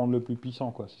prix, ils vont prendre le plus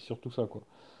puissant, quoi. C'est surtout ça, quoi.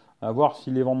 À voir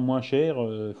s'ils les vendent moins cher,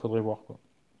 il faudrait voir, quoi.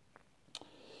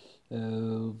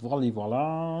 Voilà,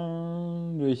 voilà.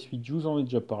 Le S8, je vous en ai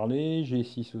déjà parlé.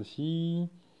 G6 aussi.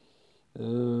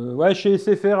 Ouais, chez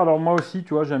SFR, alors moi aussi,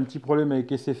 tu vois, j'ai un petit problème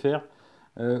avec SFR.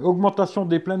 Augmentation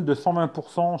des plaintes de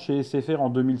 120% chez SFR en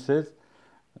 2016.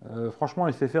 Franchement,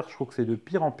 SFR, je trouve que c'est de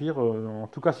pire en pire, en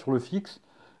tout cas sur le fixe.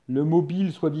 Le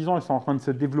mobile, soi-disant, ils sont en train de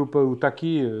se développer au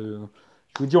taquet. Je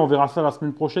vous dis, on verra ça la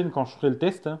semaine prochaine quand je ferai le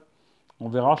test, hein. On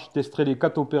verra, je testerai les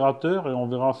 4 opérateurs et on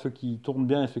verra ceux qui tournent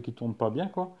bien et ceux qui tournent pas bien,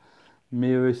 quoi.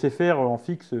 Mais SFR en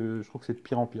fixe, je trouve que c'est de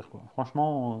pire en pire, quoi.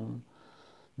 Franchement,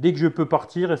 dès que je peux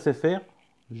partir SFR,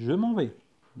 je m'en vais.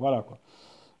 Voilà, quoi.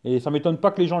 Et ça m'étonne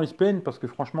pas que les gens ils se plaignent parce que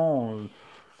franchement,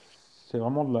 c'est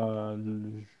vraiment de la.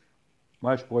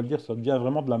 Ouais, je pourrais le dire, ça devient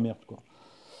vraiment de la merde, quoi.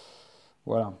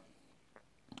 Voilà.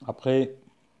 Après,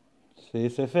 c'est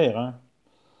SFR, hein.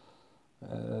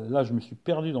 Là, je me suis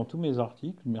perdu dans tous mes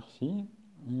articles, merci.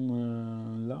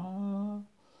 Là.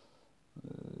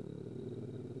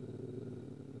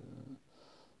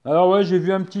 Alors ouais, j'ai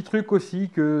vu un petit truc aussi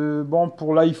que bon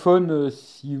pour l'iPhone,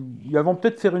 ils vont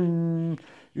peut-être faire une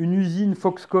usine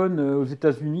Foxconn aux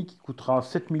États-Unis qui coûtera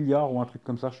 7 milliards ou un truc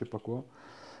comme ça, je sais pas quoi.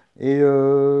 Et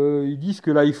ils disent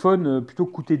que l'iPhone, plutôt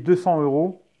que coûter 200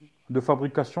 euros de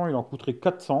fabrication, il en coûterait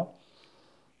 400.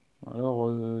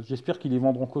 Alors j'espère qu'ils les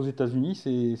vendront qu'aux États-Unis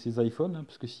ces iPhones, hein,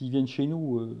 parce que s'ils viennent chez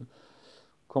nous,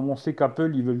 comme on sait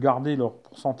qu'Apple ils veulent garder leur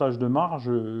pourcentage de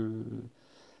marge.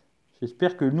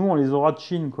 J'espère que nous, on les aura de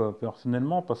Chine, quoi,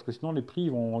 personnellement, parce que sinon les prix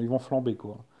ils vont flamber,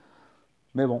 quoi.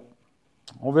 Mais bon,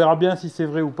 on verra bien si c'est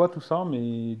vrai ou pas tout ça,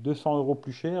 mais 200 euros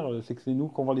plus cher, c'est que c'est nous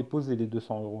qu'on va les poser, les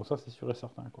 200 euros. Ça, c'est sûr et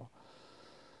certain, quoi.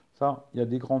 Ça, il y a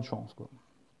des grandes chances, quoi.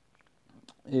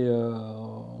 Et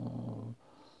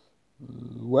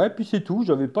ouais, puis c'est tout.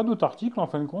 J'avais pas d'autres articles en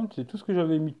fin de compte. C'est tout ce que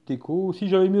j'avais mis de Teco. Aussi,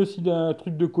 j'avais mis aussi un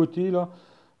truc de côté, là.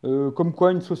 Comme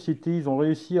quoi une société, ils ont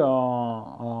réussi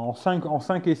en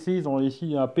cinq essais, ils ont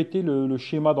réussi à péter le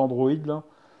schéma d'Android, là.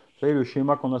 Vous savez, le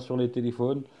schéma qu'on a sur les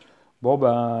téléphones. Bon,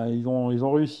 ben, ils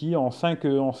ont réussi en cinq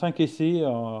essais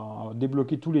à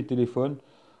débloquer tous les téléphones.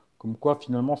 Comme quoi,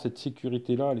 finalement, cette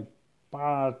sécurité-là, elle n'est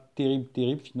pas terrible,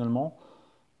 terrible, finalement.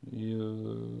 Et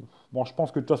bon, je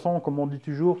pense que de toute façon, comme on dit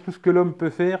toujours, tout ce que l'homme peut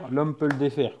faire, l'homme peut le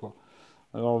défaire, quoi.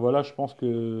 Alors voilà, je pense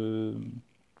que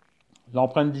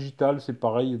l'empreinte digitale, c'est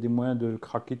pareil, il y a des moyens de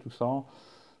craquer tout ça.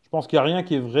 Je pense qu'il n'y a rien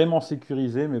qui est vraiment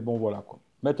sécurisé, mais bon, voilà, quoi.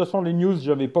 Mais de toute façon, les news,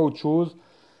 j'avais pas autre chose.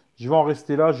 Je vais en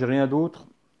rester là, j'ai rien d'autre.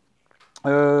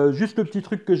 Juste le petit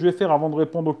truc que je vais faire avant de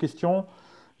répondre aux questions.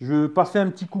 Je vais passer un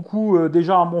petit coucou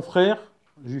déjà à mon frère.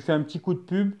 Je lui fais un petit coup de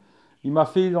pub. Il m'a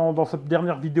fait, dans cette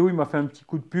dernière vidéo, il m'a fait un petit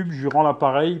coup de pub. Je lui rends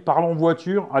l'appareil. Parlons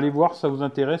voiture. Allez voir, ça vous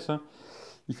intéresse, hein.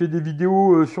 Il fait des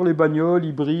vidéos sur les bagnoles,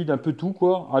 hybrides, un peu tout,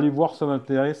 quoi. Allez voir, ça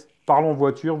m'intéresse. Parlons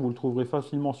voiture, vous le trouverez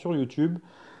facilement sur YouTube.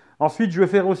 Ensuite, je vais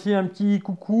faire aussi un petit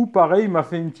coucou. Pareil, il m'a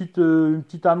fait une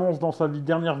petite annonce dans sa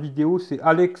dernière vidéo. C'est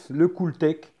Alex le Cool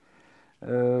Tech.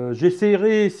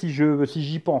 J'essaierai si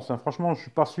j'y pense, hein. Franchement, je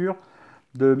suis pas sûr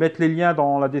de mettre les liens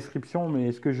dans la description, mais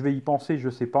est-ce que je vais y penser, je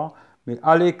sais pas. Mais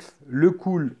Alex Le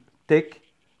Cool Tech,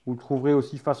 vous le trouverez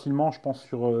aussi facilement, je pense,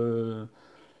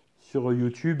 sur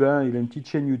YouTube, hein. Il a une petite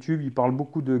chaîne YouTube, il parle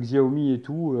beaucoup de Xiaomi et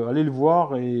tout. Allez le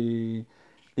voir et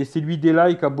laissez-lui des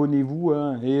likes, abonnez-vous,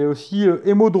 hein. Et aussi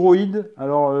Emo Droid,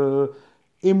 alors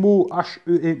Emo,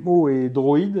 H-E-M-O et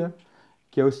Droid,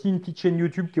 qui a aussi une petite chaîne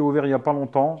YouTube qui est ouverte il n'y a pas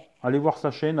longtemps. Allez voir sa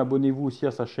chaîne, abonnez-vous aussi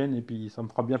à sa chaîne, et puis ça me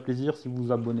fera bien plaisir si vous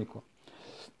vous abonnez, quoi.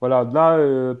 Voilà,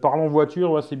 là, parlons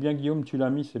voiture, ouais, c'est bien Guillaume, tu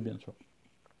l'as mis, c'est bien, tu vois.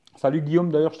 Salut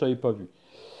Guillaume, d'ailleurs, je t'avais pas vu.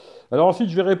 Alors ensuite,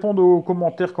 je vais répondre aux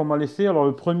commentaires qu'on m'a laissés. Alors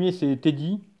le premier, c'est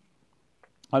Teddy.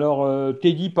 Alors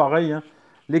Teddy, pareil, hein,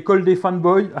 l'école des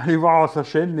fanboys, allez voir sa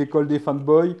chaîne, l'école des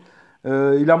fanboys.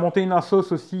 Il a monté une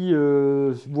assos aussi, vous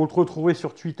le retrouverez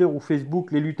sur Twitter ou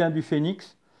Facebook, les lutins du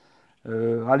Phénix.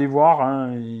 Allez voir,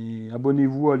 hein, et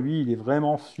abonnez-vous à lui, il est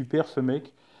vraiment super ce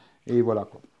mec. Et voilà,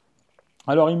 quoi.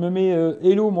 Alors il me met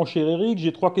Hello mon cher Eric,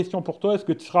 j'ai trois questions pour toi. Est-ce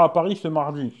que tu seras à Paris ce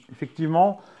mardi?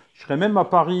 Effectivement, je serai même à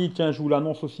Paris, tiens, je vous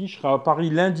l'annonce aussi, je serai à Paris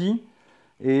lundi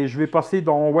et je vais passer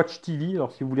dans Watch TV.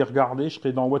 Alors si vous voulez regarder, je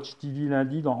serai dans Watch TV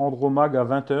lundi, dans Andromag à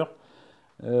 20h.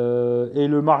 Et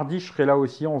le mardi, je serai là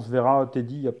aussi, on se verra,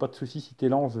 Teddy, il n'y a pas de souci, si tu es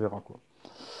là, on se verra, quoi.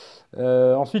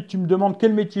 Ensuite, tu me demandes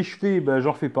quel métier je fais. Ben,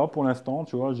 j'en fais pas pour l'instant,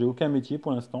 tu vois, j'ai aucun métier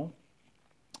pour l'instant.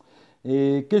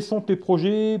 Et quels sont tes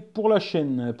projets pour la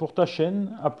chaîne, pour ta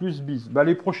chaîne, à plus bis? Ben,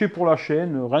 les projets pour la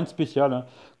chaîne, rien de spécial, hein.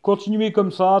 Continuer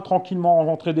comme ça, tranquillement,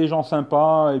 rencontrer des gens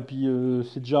sympas, et puis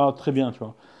c'est déjà très bien, tu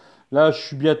vois. Là, je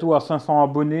suis bientôt à 500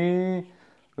 abonnés.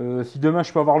 Si demain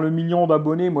je peux avoir le million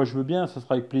d'abonnés, moi je veux bien, ça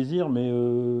sera avec plaisir, mais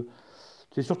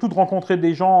c'est surtout de rencontrer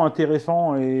des gens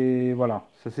intéressants, et voilà,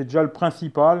 ça c'est déjà le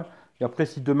principal. Et après,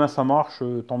 si demain ça marche,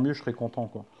 tant mieux, je serai content,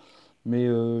 quoi. Mais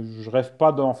je rêve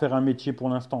pas d'en faire un métier pour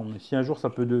l'instant. Mais si un jour ça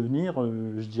peut devenir,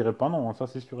 je dirais pas non, hein, ça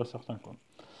c'est sûr et certain, quoi.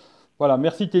 Voilà,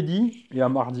 merci Teddy, et à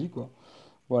mardi, quoi.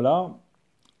 Voilà.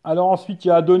 Alors ensuite, il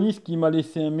y a Adonis qui m'a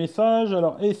laissé un message.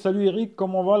 Alors, hey, salut Eric,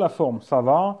 comment va la forme? Ça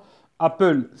va.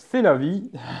 Apple, c'est la vie.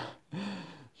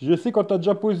 Je sais qu'on t'a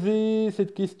déjà posé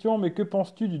cette question, mais que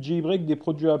penses-tu du jailbreak des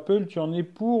produits Apple? Tu en es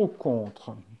pour ou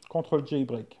contre? Contre le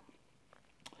jailbreak.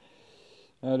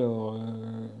 Alors,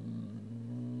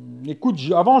 écoute,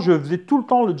 avant je faisais tout le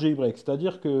temps le jailbreak,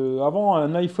 c'est-à-dire que avant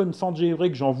un iPhone sans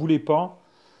jailbreak, j'en voulais pas.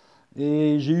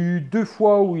 Et j'ai eu deux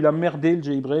fois où il a merdé le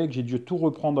jailbreak, j'ai dû tout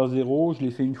reprendre à zéro. Je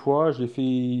l'ai fait une fois, je l'ai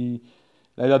fait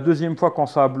Là, la deuxième fois quand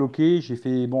ça a bloqué, j'ai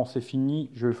fait bon, c'est fini,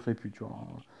 je le ferai plus, tu vois.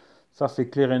 Ça, c'est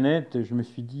clair et net. Je me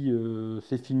suis dit,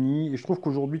 c'est fini. Et je trouve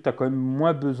qu'aujourd'hui, tu as quand même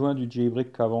moins besoin du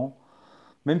jailbreak qu'avant.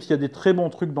 Même s'il y a des très bons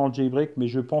trucs dans le jailbreak, mais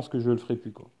je pense que je le ferai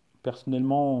plus, quoi.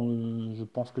 Personnellement, je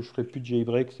pense que je ferai plus de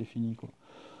jailbreak, c'est fini, quoi.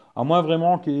 À moins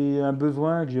vraiment qu'il y ait un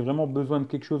besoin, que j'ai vraiment besoin de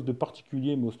quelque chose de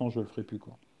particulier, mais sinon, je le ferai plus,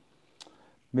 quoi.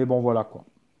 Mais bon, voilà, quoi.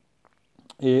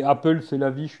 Et Apple, c'est la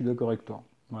vie, je suis d'accord avec toi.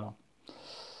 Voilà.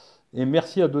 Et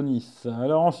merci Adonis.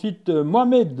 Alors ensuite,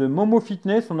 Mohamed, Momo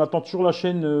Fitness. On attend toujours la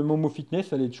chaîne Momo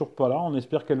Fitness. Elle est toujours pas là. On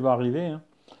espère qu'elle va arriver, hein.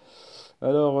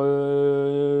 Alors,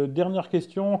 dernière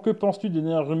question. Que penses-tu des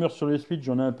dernières rumeurs sur les Switch?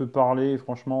 J'en ai un peu parlé.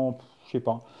 Franchement, je sais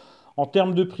pas. En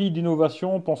termes de prix,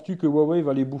 d'innovation, penses-tu que Huawei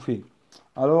va les bouffer?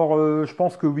 Alors, je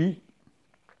pense que oui.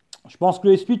 Je pense que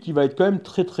le S8, il va être quand même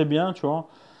très très bien, tu vois.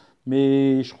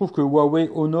 Mais je trouve que Huawei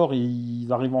Honor,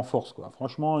 ils arrivent en force, quoi.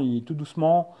 Franchement, tout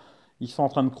doucement, ils sont en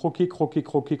train de croquer, croquer,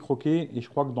 croquer, croquer. Et je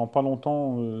crois que dans pas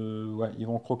longtemps, ouais, ils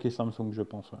vont croquer Samsung, je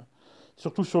pense, ouais.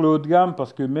 Surtout sur le haut de gamme,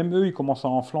 parce que même eux, ils commencent à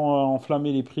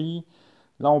enflammer les prix.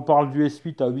 Là, on parle du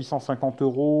S8 à 850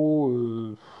 euros.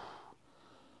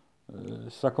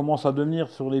 Ça commence à devenir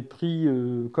sur les prix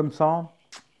comme ça.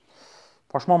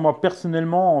 Franchement, moi,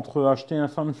 personnellement, entre acheter un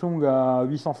Samsung à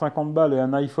 850 balles et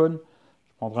un iPhone,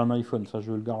 je prendrais un iPhone, ça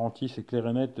je le garantis, c'est clair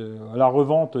et net. À la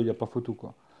revente, il n'y a pas photo,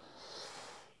 quoi.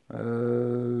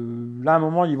 Là, à un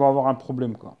moment, ils vont avoir un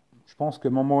problème, quoi. Je pense qu'à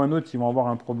un moment ou à un autre, ils vont avoir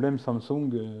un problème, Samsung.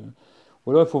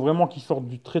 Voilà, il faut vraiment qu'ils sortent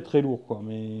du très très lourd, quoi.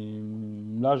 Mais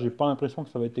là, j'ai pas l'impression que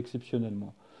ça va être exceptionnel,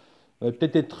 moi. Ça va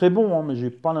peut-être être très bon, hein, mais j'ai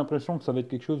pas l'impression que ça va être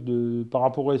quelque chose de, par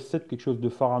rapport au S7, quelque chose de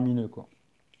faramineux, quoi.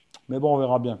 Mais bon, on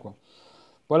verra bien, quoi.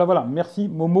 Voilà, voilà. Merci,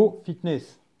 Momo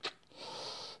Fitness.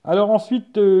 Alors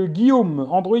ensuite, Guillaume,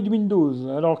 Android Windows.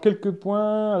 Alors quelques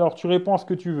points. Alors tu réponds à ce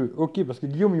que tu veux. Ok, parce que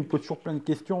Guillaume, il me pose toujours plein de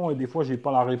questions et des fois, j'ai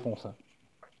pas la réponse, hein.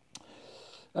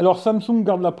 Alors Samsung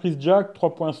garde la prise jack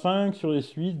 3.5 sur les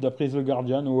suites, d'après The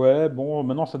Guardian. Ouais, bon,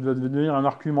 maintenant ça devait devenir un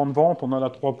argument de vente. On a la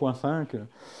 3.5.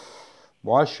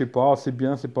 Bon, ouais, je sais pas, c'est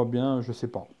bien, c'est pas bien, je sais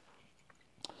pas.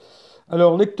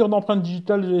 Alors, lecteur d'empreintes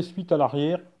digitales de S8 à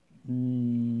l'arrière.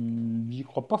 J'y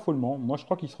crois pas follement. Moi, je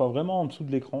crois qu'il sera vraiment en dessous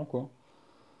de l'écran, quoi.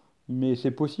 Mais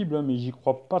c'est possible, hein, mais j'y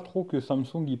crois pas trop que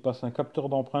Samsung y passe un capteur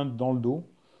d'empreinte dans le dos.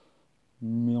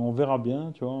 Mais on verra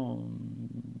bien, tu vois.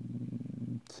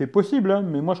 C'est possible, hein,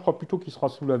 mais moi je crois plutôt qu'il sera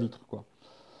sous la vitre, quoi.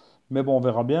 Mais bon, on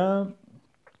verra bien.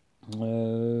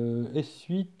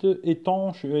 S8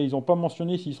 étanche, ils n'ont pas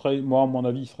mentionné s'il sera. Moi, à mon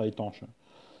avis, il sera étanche.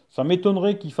 Ça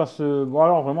m'étonnerait qu'il fasse. Bon,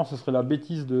 alors vraiment, ce serait la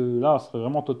bêtise de. Là, ce serait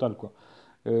vraiment total, quoi.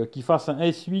 Qu'il fasse un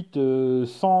S8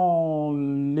 sans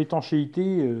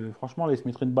l'étanchéité, franchement, là, il se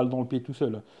mettrait une balle dans le pied tout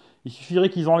seul. Il suffirait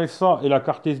qu'ils enlèvent ça et la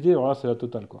carte SD, alors là, c'est la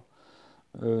totale, quoi.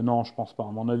 Non, je pense pas.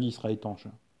 À mon avis, il sera étanche.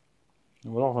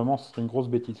 Ou alors, vraiment, ce serait une grosse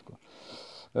bêtise, quoi.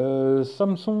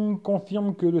 Samsung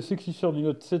confirme que le successeur du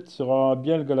Note 7 sera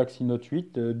bien le Galaxy Note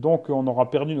 8, donc on aura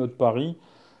perdu notre pari.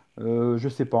 Je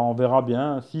sais pas, on verra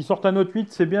bien. S'ils sortent un Note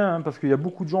 8, c'est bien, hein, parce qu'il y a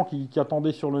beaucoup de gens qui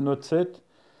attendaient sur le Note 7.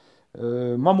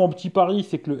 Moi, mon petit pari,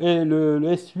 c'est que le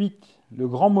S8, le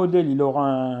grand modèle, il aura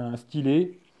un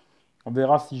stylet. On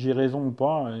verra si j'ai raison ou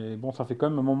pas. Et bon, ça fait quand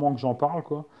même un moment que j'en parle,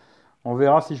 quoi. On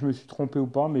verra si je me suis trompé ou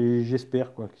pas, mais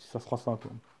j'espère, quoi, que ça sera ça,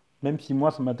 quoi. Même si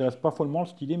moi, ça m'intéresse pas follement le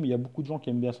stylet, mais il y a beaucoup de gens qui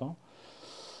aiment bien ça.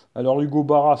 Alors, Hugo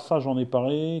Barra, ça, j'en ai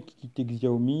parlé. Qui quitte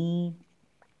Xiaomi.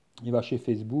 Il va chez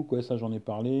Facebook, ouais, ça, j'en ai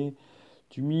parlé.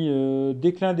 Tu mis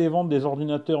déclin des ventes des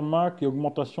ordinateurs Mac et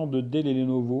augmentation de Dell et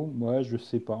Lenovo. Ouais, je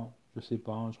sais pas. Je sais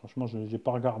pas, hein. Franchement, je n'ai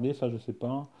pas regardé, ça, je sais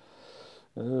pas.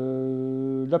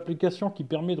 L'application qui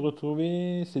permet de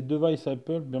retrouver ces devices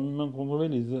Apple, permet même de retrouver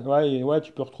les. Ouais, ouais,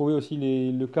 tu peux retrouver aussi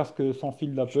le casque sans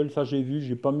fil d'Apple. Ça, j'ai vu.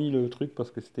 J'ai pas mis le truc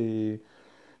parce que c'était.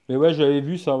 Mais ouais, j'avais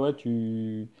vu ça. Ouais,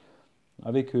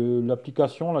 avec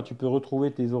l'application, là, tu peux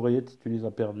retrouver tes oreillettes si tu les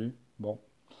as perdues. Bon,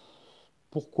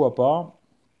 pourquoi pas.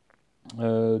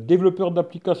 Développeurs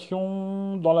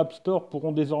d'applications dans l'App Store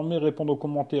pourront désormais répondre aux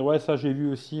commentaires. Ouais, ça j'ai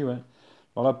vu aussi, ouais.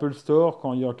 Dans l'Apple Store,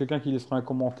 quand il y a quelqu'un qui laissera un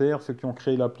commentaire, ceux qui ont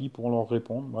créé l'appli pourront leur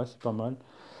répondre. Ouais, c'est pas mal.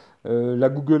 La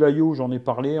Google I.O., j'en ai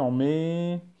parlé en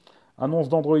mai. Annonce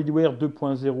d'Android Wear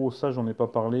 2.0, ça j'en ai pas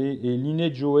parlé. Et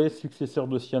Lineage OS, successeur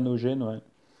de Cyanogen, ouais.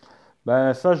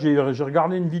 Ben ça, j'ai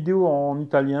regardé une vidéo en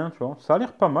italien, tu vois. Ça a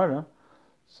l'air pas mal, hein.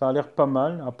 Ça a l'air pas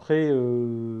mal. Après,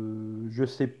 je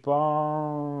sais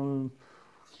pas.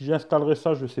 Si j'installerai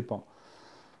ça, je sais pas.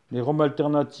 Les ROM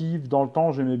alternatives, dans le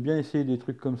temps, j'aimais bien essayer des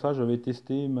trucs comme ça. J'avais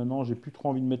testé. Maintenant, j'ai plus trop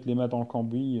envie de mettre les mains dans le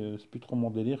cambouis. C'est plus trop mon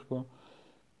délire, quoi.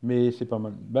 Mais c'est pas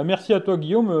mal. Ben, merci à toi,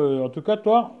 Guillaume. En tout cas,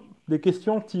 toi, des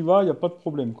questions, t'y vas, il n'y a pas de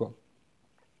problème, quoi.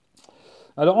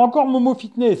 Alors, encore Momo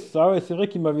Fitness. Ah ouais, c'est vrai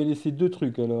qu'il m'avait laissé deux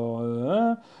trucs. Alors,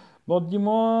 bon,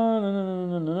 dis-moi.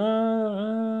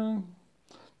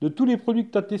 De tous les produits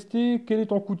que tu as testés, quel est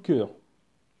ton coup de cœur?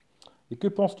 Et que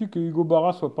penses-tu que Hugo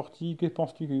Barra soit parti? Que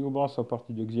penses-tu que Hugo Barra soit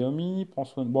parti de Xiaomi? Prends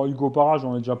soin Bon, Hugo Barra,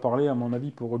 j'en ai déjà parlé, à mon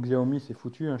avis, pour Xiaomi, c'est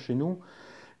foutu hein, chez nous.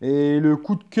 Et le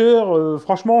coup de cœur,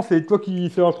 franchement, c'est toi qui,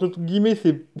 c'est entre guillemets,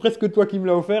 c'est presque toi qui me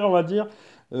l'as offert, on va dire.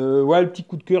 Ouais, le petit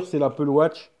coup de cœur, c'est l'Apple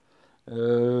Watch.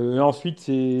 Et ensuite,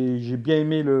 j'ai bien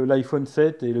aimé l'iPhone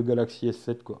 7 et le Galaxy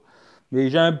S7, quoi. Mais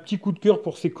j'ai un petit coup de cœur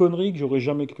pour ces conneries que j'aurais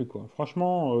jamais cru, quoi.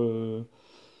 Franchement,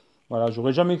 voilà,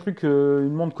 j'aurais jamais cru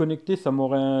qu'une montre connectée, ça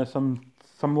m'aurait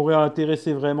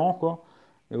intéressé vraiment, quoi.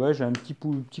 Et ouais, j'ai un petit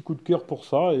coup de cœur pour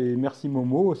ça. Et merci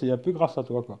Momo, c'est un peu grâce à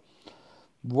toi, quoi.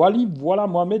 Voilà, voilà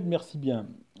Mohamed, merci bien.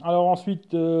 Alors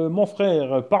ensuite, mon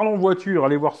frère, parlons voiture,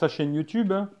 allez voir sa chaîne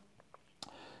YouTube, hein.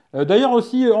 D'ailleurs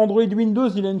aussi, Android Windows,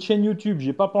 il a une chaîne YouTube.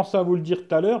 J'ai pas pensé à vous le dire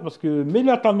tout à l'heure parce que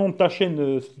mets-la ton nom de ta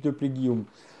chaîne, s'il te plaît, Guillaume.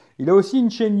 Il a aussi une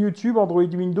chaîne YouTube Android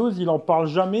Windows. Il en parle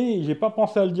jamais. Et j'ai pas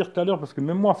pensé à le dire tout à l'heure parce que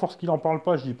même moi, à force qu'il en parle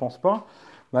pas, je n'y pense pas.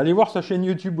 Mais allez voir sa chaîne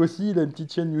YouTube aussi. Il a une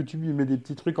petite chaîne YouTube. Il met des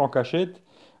petits trucs en cachette.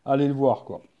 Allez le voir,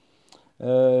 quoi.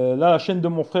 Là, la chaîne de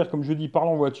mon frère, comme je dis, parle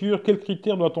en voiture. Quels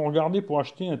critères doit-on regarder pour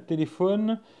acheter un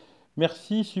téléphone?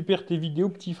 Merci, super tes vidéos,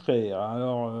 petit frère.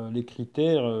 Alors, les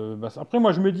critères, bah, après,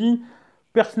 moi, je me dis,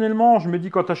 personnellement, je me dis,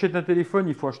 quand tu achètes un téléphone,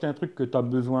 il faut acheter un truc que tu as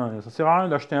besoin. Ça sert à rien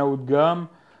d'acheter un haut de gamme,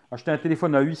 acheter un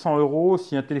téléphone à 800 euros.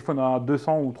 Si un téléphone à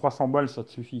 200 ou 300 balles, ça te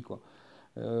suffit, quoi.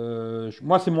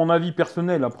 Moi, c'est mon avis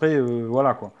personnel. Après,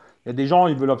 voilà, quoi. Il y a des gens,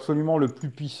 ils veulent absolument le plus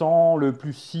puissant, le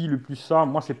plus ci, le plus ça.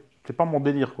 Moi, c'est pas mon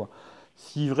délire, quoi.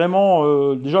 Si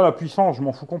vraiment, déjà, la puissance, je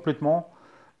m'en fous complètement.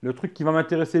 Le truc qui va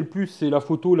m'intéresser le plus, c'est la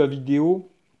photo, la vidéo.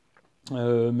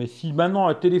 Mais si maintenant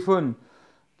un téléphone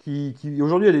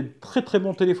aujourd'hui, il y a des très très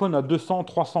bons téléphones à 200,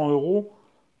 300 euros,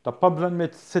 t'as pas besoin de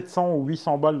mettre 700 ou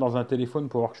 800 balles dans un téléphone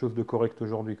pour avoir quelque chose de correct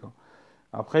aujourd'hui, quoi.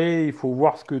 Après, il faut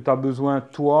voir ce que tu as besoin,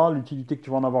 toi, l'utilité que tu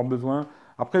vas en avoir besoin.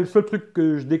 Après, le seul truc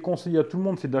que je déconseille à tout le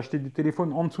monde, c'est d'acheter des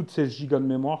téléphones en dessous de 16 Go de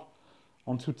mémoire.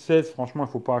 En dessous de 16, franchement, il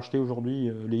ne faut pas acheter aujourd'hui.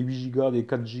 Les 8 Go, les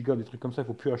 4 Go, des trucs comme ça, il ne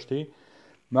faut plus acheter.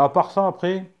 Mais à part ça,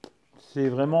 après, c'est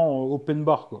vraiment open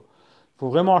bar, quoi. Faut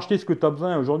vraiment acheter ce que tu as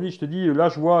besoin. Aujourd'hui, je te dis, là,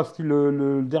 je vois, style,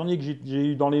 le dernier que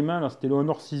j'ai eu dans les mains, là, c'était le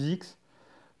Honor 6X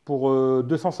pour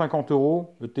 250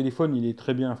 euros. Le téléphone, il est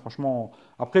très bien, franchement.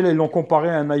 Après, là, ils l'ont comparé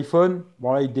à un iPhone.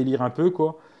 Bon, là, il délire un peu,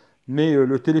 quoi. Mais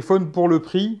le téléphone, pour le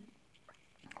prix,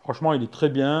 franchement, il est très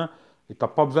bien. Et t'as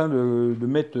pas besoin de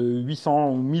mettre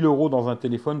 800 ou 1000 euros dans un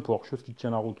téléphone pour avoir quelque chose qui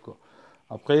tient la route, quoi.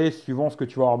 Après, suivant ce que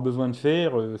tu vas avoir besoin de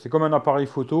faire, c'est comme un appareil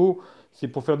photo. C'est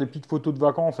pour faire des petites photos de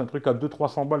vacances, un truc à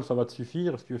 200-300 balles, ça va te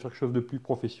suffire. Si tu veux faire quelque chose de plus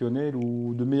professionnel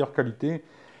ou de meilleure qualité,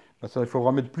 bah, ça, il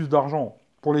faudra mettre plus d'argent.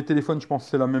 Pour les téléphones, je pense que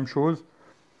c'est la même chose.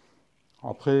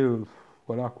 Après,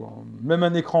 voilà quoi. Même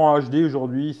un écran HD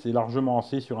aujourd'hui, c'est largement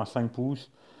assez sur un 5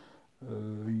 pouces.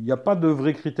 Il n'y a pas de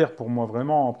vrais critères pour moi,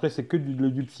 vraiment. Après, c'est que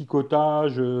du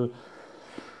psychotage.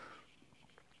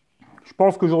 Je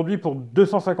pense qu'aujourd'hui, pour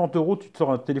 250 euros, tu te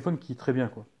sors un téléphone qui est très bien,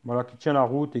 quoi. Voilà, qui tient la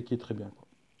route et qui est très bien, quoi.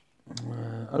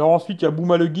 Alors ensuite, il y a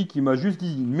Bouma le Geek qui m'a juste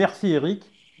dit merci Eric.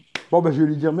 Bon, ben, je vais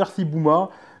lui dire merci Bouma.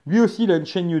 Lui aussi, il a une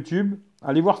chaîne YouTube.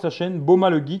 Allez voir sa chaîne, Boma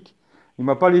le Geek. Il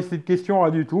m'a pas laissé de questions,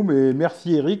 rien du tout, mais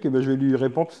merci Eric. Et ben, je vais lui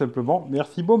répondre tout simplement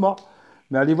merci Boma.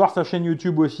 Mais allez voir sa chaîne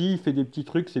YouTube aussi, il fait des petits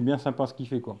trucs, c'est bien sympa ce qu'il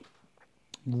fait, quoi.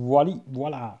 Voilà,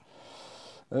 voilà.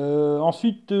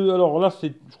 Ensuite, alors là,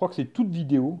 je crois que c'est toute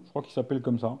vidéo, je crois qu'il s'appelle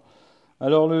comme ça.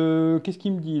 Alors, qu'est-ce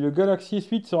qu'il me dit? Le Galaxy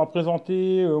S8 sera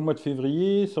présenté au mois de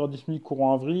février, sera disponible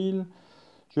courant avril.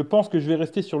 Je pense que je vais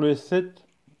rester sur le S7.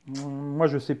 Moi,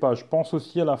 je sais pas. Je pense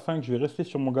aussi à la fin que je vais rester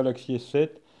sur mon Galaxy S7,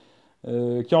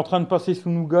 qui est en train de passer sous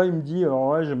Nougat. Il me dit, alors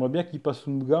ouais, j'aimerais bien qu'il passe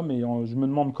sous Nougat, mais je me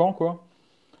demande quand, quoi.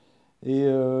 Et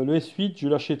le S8, je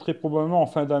l'achèterai probablement en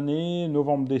fin d'année,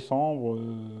 novembre-décembre.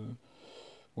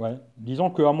 Ouais.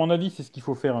 Disons que, à mon avis, c'est ce qu'il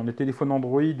faut faire, hein. Les téléphones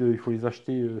Android, il faut les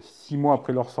acheter 6 mois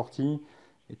après leur sortie,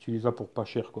 et tu les as pour pas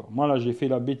cher, quoi. Moi, là, j'ai fait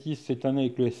la bêtise cette année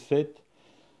avec le S7.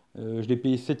 Je l'ai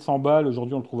payé 700 balles.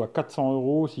 Aujourd'hui, on le trouve à 400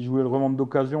 euros. Si je voulais le revendre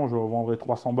d'occasion, je le revendrais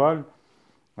 300 balles.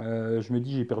 Je me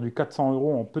dis, j'ai perdu 400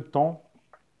 euros en peu de temps.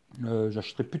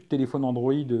 J'achèterai plus de téléphone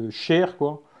Android cher,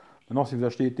 quoi. Maintenant, si vous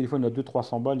achetez des téléphones à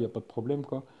 200-300 balles, il n'y a pas de problème,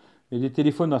 quoi. Mais des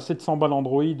téléphones à 700 balles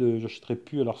Android, j'achèterai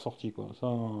plus à leur sortie, quoi. Ça,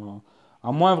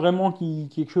 à moins vraiment qu'il y ait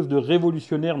quelque chose de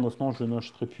révolutionnaire, mais sinon, je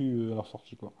n'achèterai plus à leur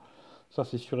sortie, quoi. Ça,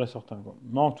 c'est sûr et certain, quoi.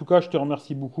 Mais en tout cas, je te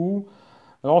remercie beaucoup.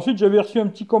 Alors ensuite, j'avais reçu un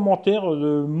petit commentaire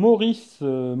de Maurice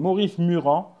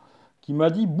Murat, qui m'a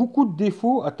dit beaucoup de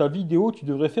défauts à ta vidéo, tu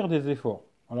devrais faire des efforts.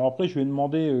 Alors après, je lui ai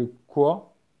demandé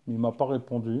quoi, mais il m'a pas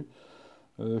répondu.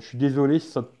 Je suis désolé si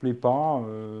ça te plaît pas,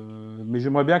 mais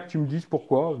j'aimerais bien que tu me dises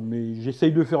pourquoi. Mais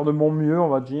j'essaye de faire de mon mieux, on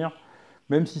va dire.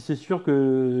 Même si c'est sûr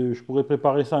que je pourrais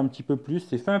préparer ça un petit peu plus.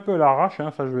 C'est fait un peu à l'arrache,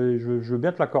 hein, ça je veux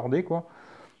bien te l'accorder, quoi.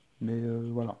 Mais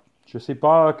voilà. Je sais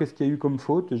pas qu'est-ce qu'il y a eu comme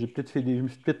faute. Je me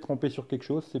suis peut-être trompé sur quelque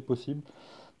chose, c'est possible.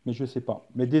 Mais je sais pas.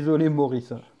 Mais désolé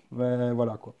Maurice. Ben,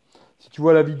 voilà quoi. Si tu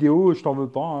vois la vidéo, je t'en veux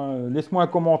pas, hein. Laisse-moi un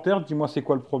commentaire, dis-moi c'est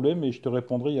quoi le problème et je te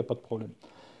répondrai, il n'y a pas de problème.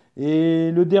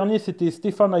 Et le dernier, c'était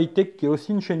Stéphane Hightech, qui a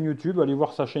aussi une chaîne YouTube. Allez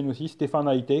voir sa chaîne aussi, Stéphane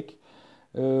Hightech.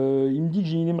 Il me dit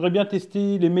qu'il aimerait bien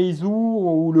tester les Meizu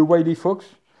ou le Wiley Fox.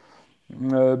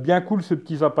 Bien cool ce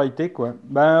petit Zap Hightech, ouais.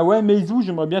 Ben ouais, Meizu,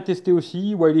 j'aimerais bien tester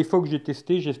aussi. Wiley Fox, j'ai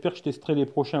testé. J'espère que je testerai les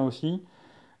prochains aussi.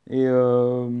 Et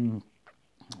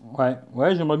ouais,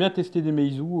 ouais, j'aimerais bien tester des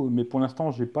Meizu, mais pour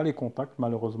l'instant, j'ai pas les contacts,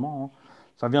 malheureusement, hein.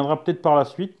 Ça viendra peut-être par la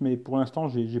suite, mais pour l'instant,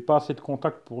 j'ai pas assez de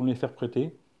contacts pour me les faire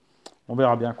prêter. On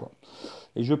verra bien, quoi.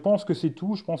 Et je pense que c'est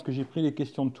tout. Je pense que j'ai pris les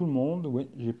questions de tout le monde. Oui,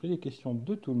 j'ai pris les questions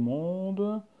de tout le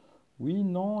monde. Oui,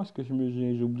 non, est-ce que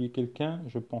j'ai oublié quelqu'un?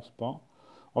 Je pense pas.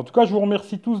 En tout cas, je vous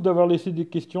remercie tous d'avoir laissé des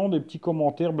questions, des petits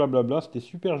commentaires, blablabla. C'était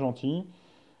super gentil.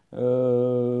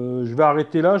 Je vais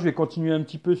arrêter là. Je vais continuer un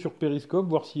petit peu sur Periscope,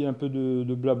 voir s'il y a un peu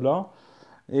de blabla.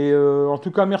 Et en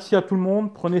tout cas, merci à tout le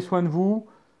monde. Prenez soin de vous.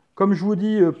 Comme je vous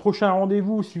dis, prochain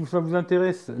rendez-vous, si ça vous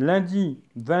intéresse, lundi,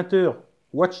 20h,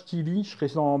 Watch TV. Je serai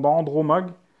dans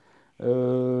Andromag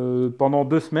pendant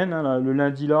 2 semaines, hein, le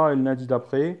lundi là et le lundi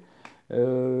d'après.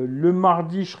 Le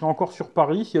mardi, je serai encore sur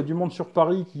Paris. S'il y a du monde sur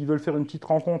Paris qui veulent faire une petite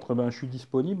rencontre, ben, je suis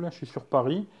disponible, hein, je suis sur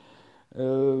Paris.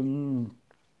 Euh,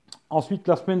 Ensuite,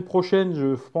 la semaine prochaine,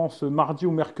 je pense mardi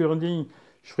ou mercredi,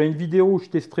 je ferai une vidéo où je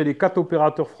testerai les 4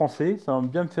 opérateurs français. Ça va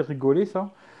bien me faire rigoler,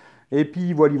 ça. Et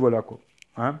puis voilà, voilà quoi.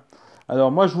 Hein.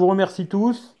 Alors moi, je vous remercie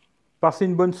tous. Passez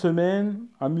une bonne semaine.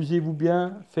 Amusez-vous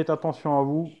bien. Faites attention à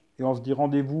vous. Et on se dit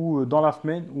rendez-vous dans la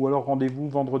semaine ou alors rendez-vous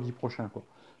vendredi prochain, quoi.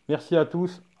 Merci à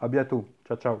tous. À bientôt.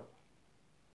 Ciao, ciao.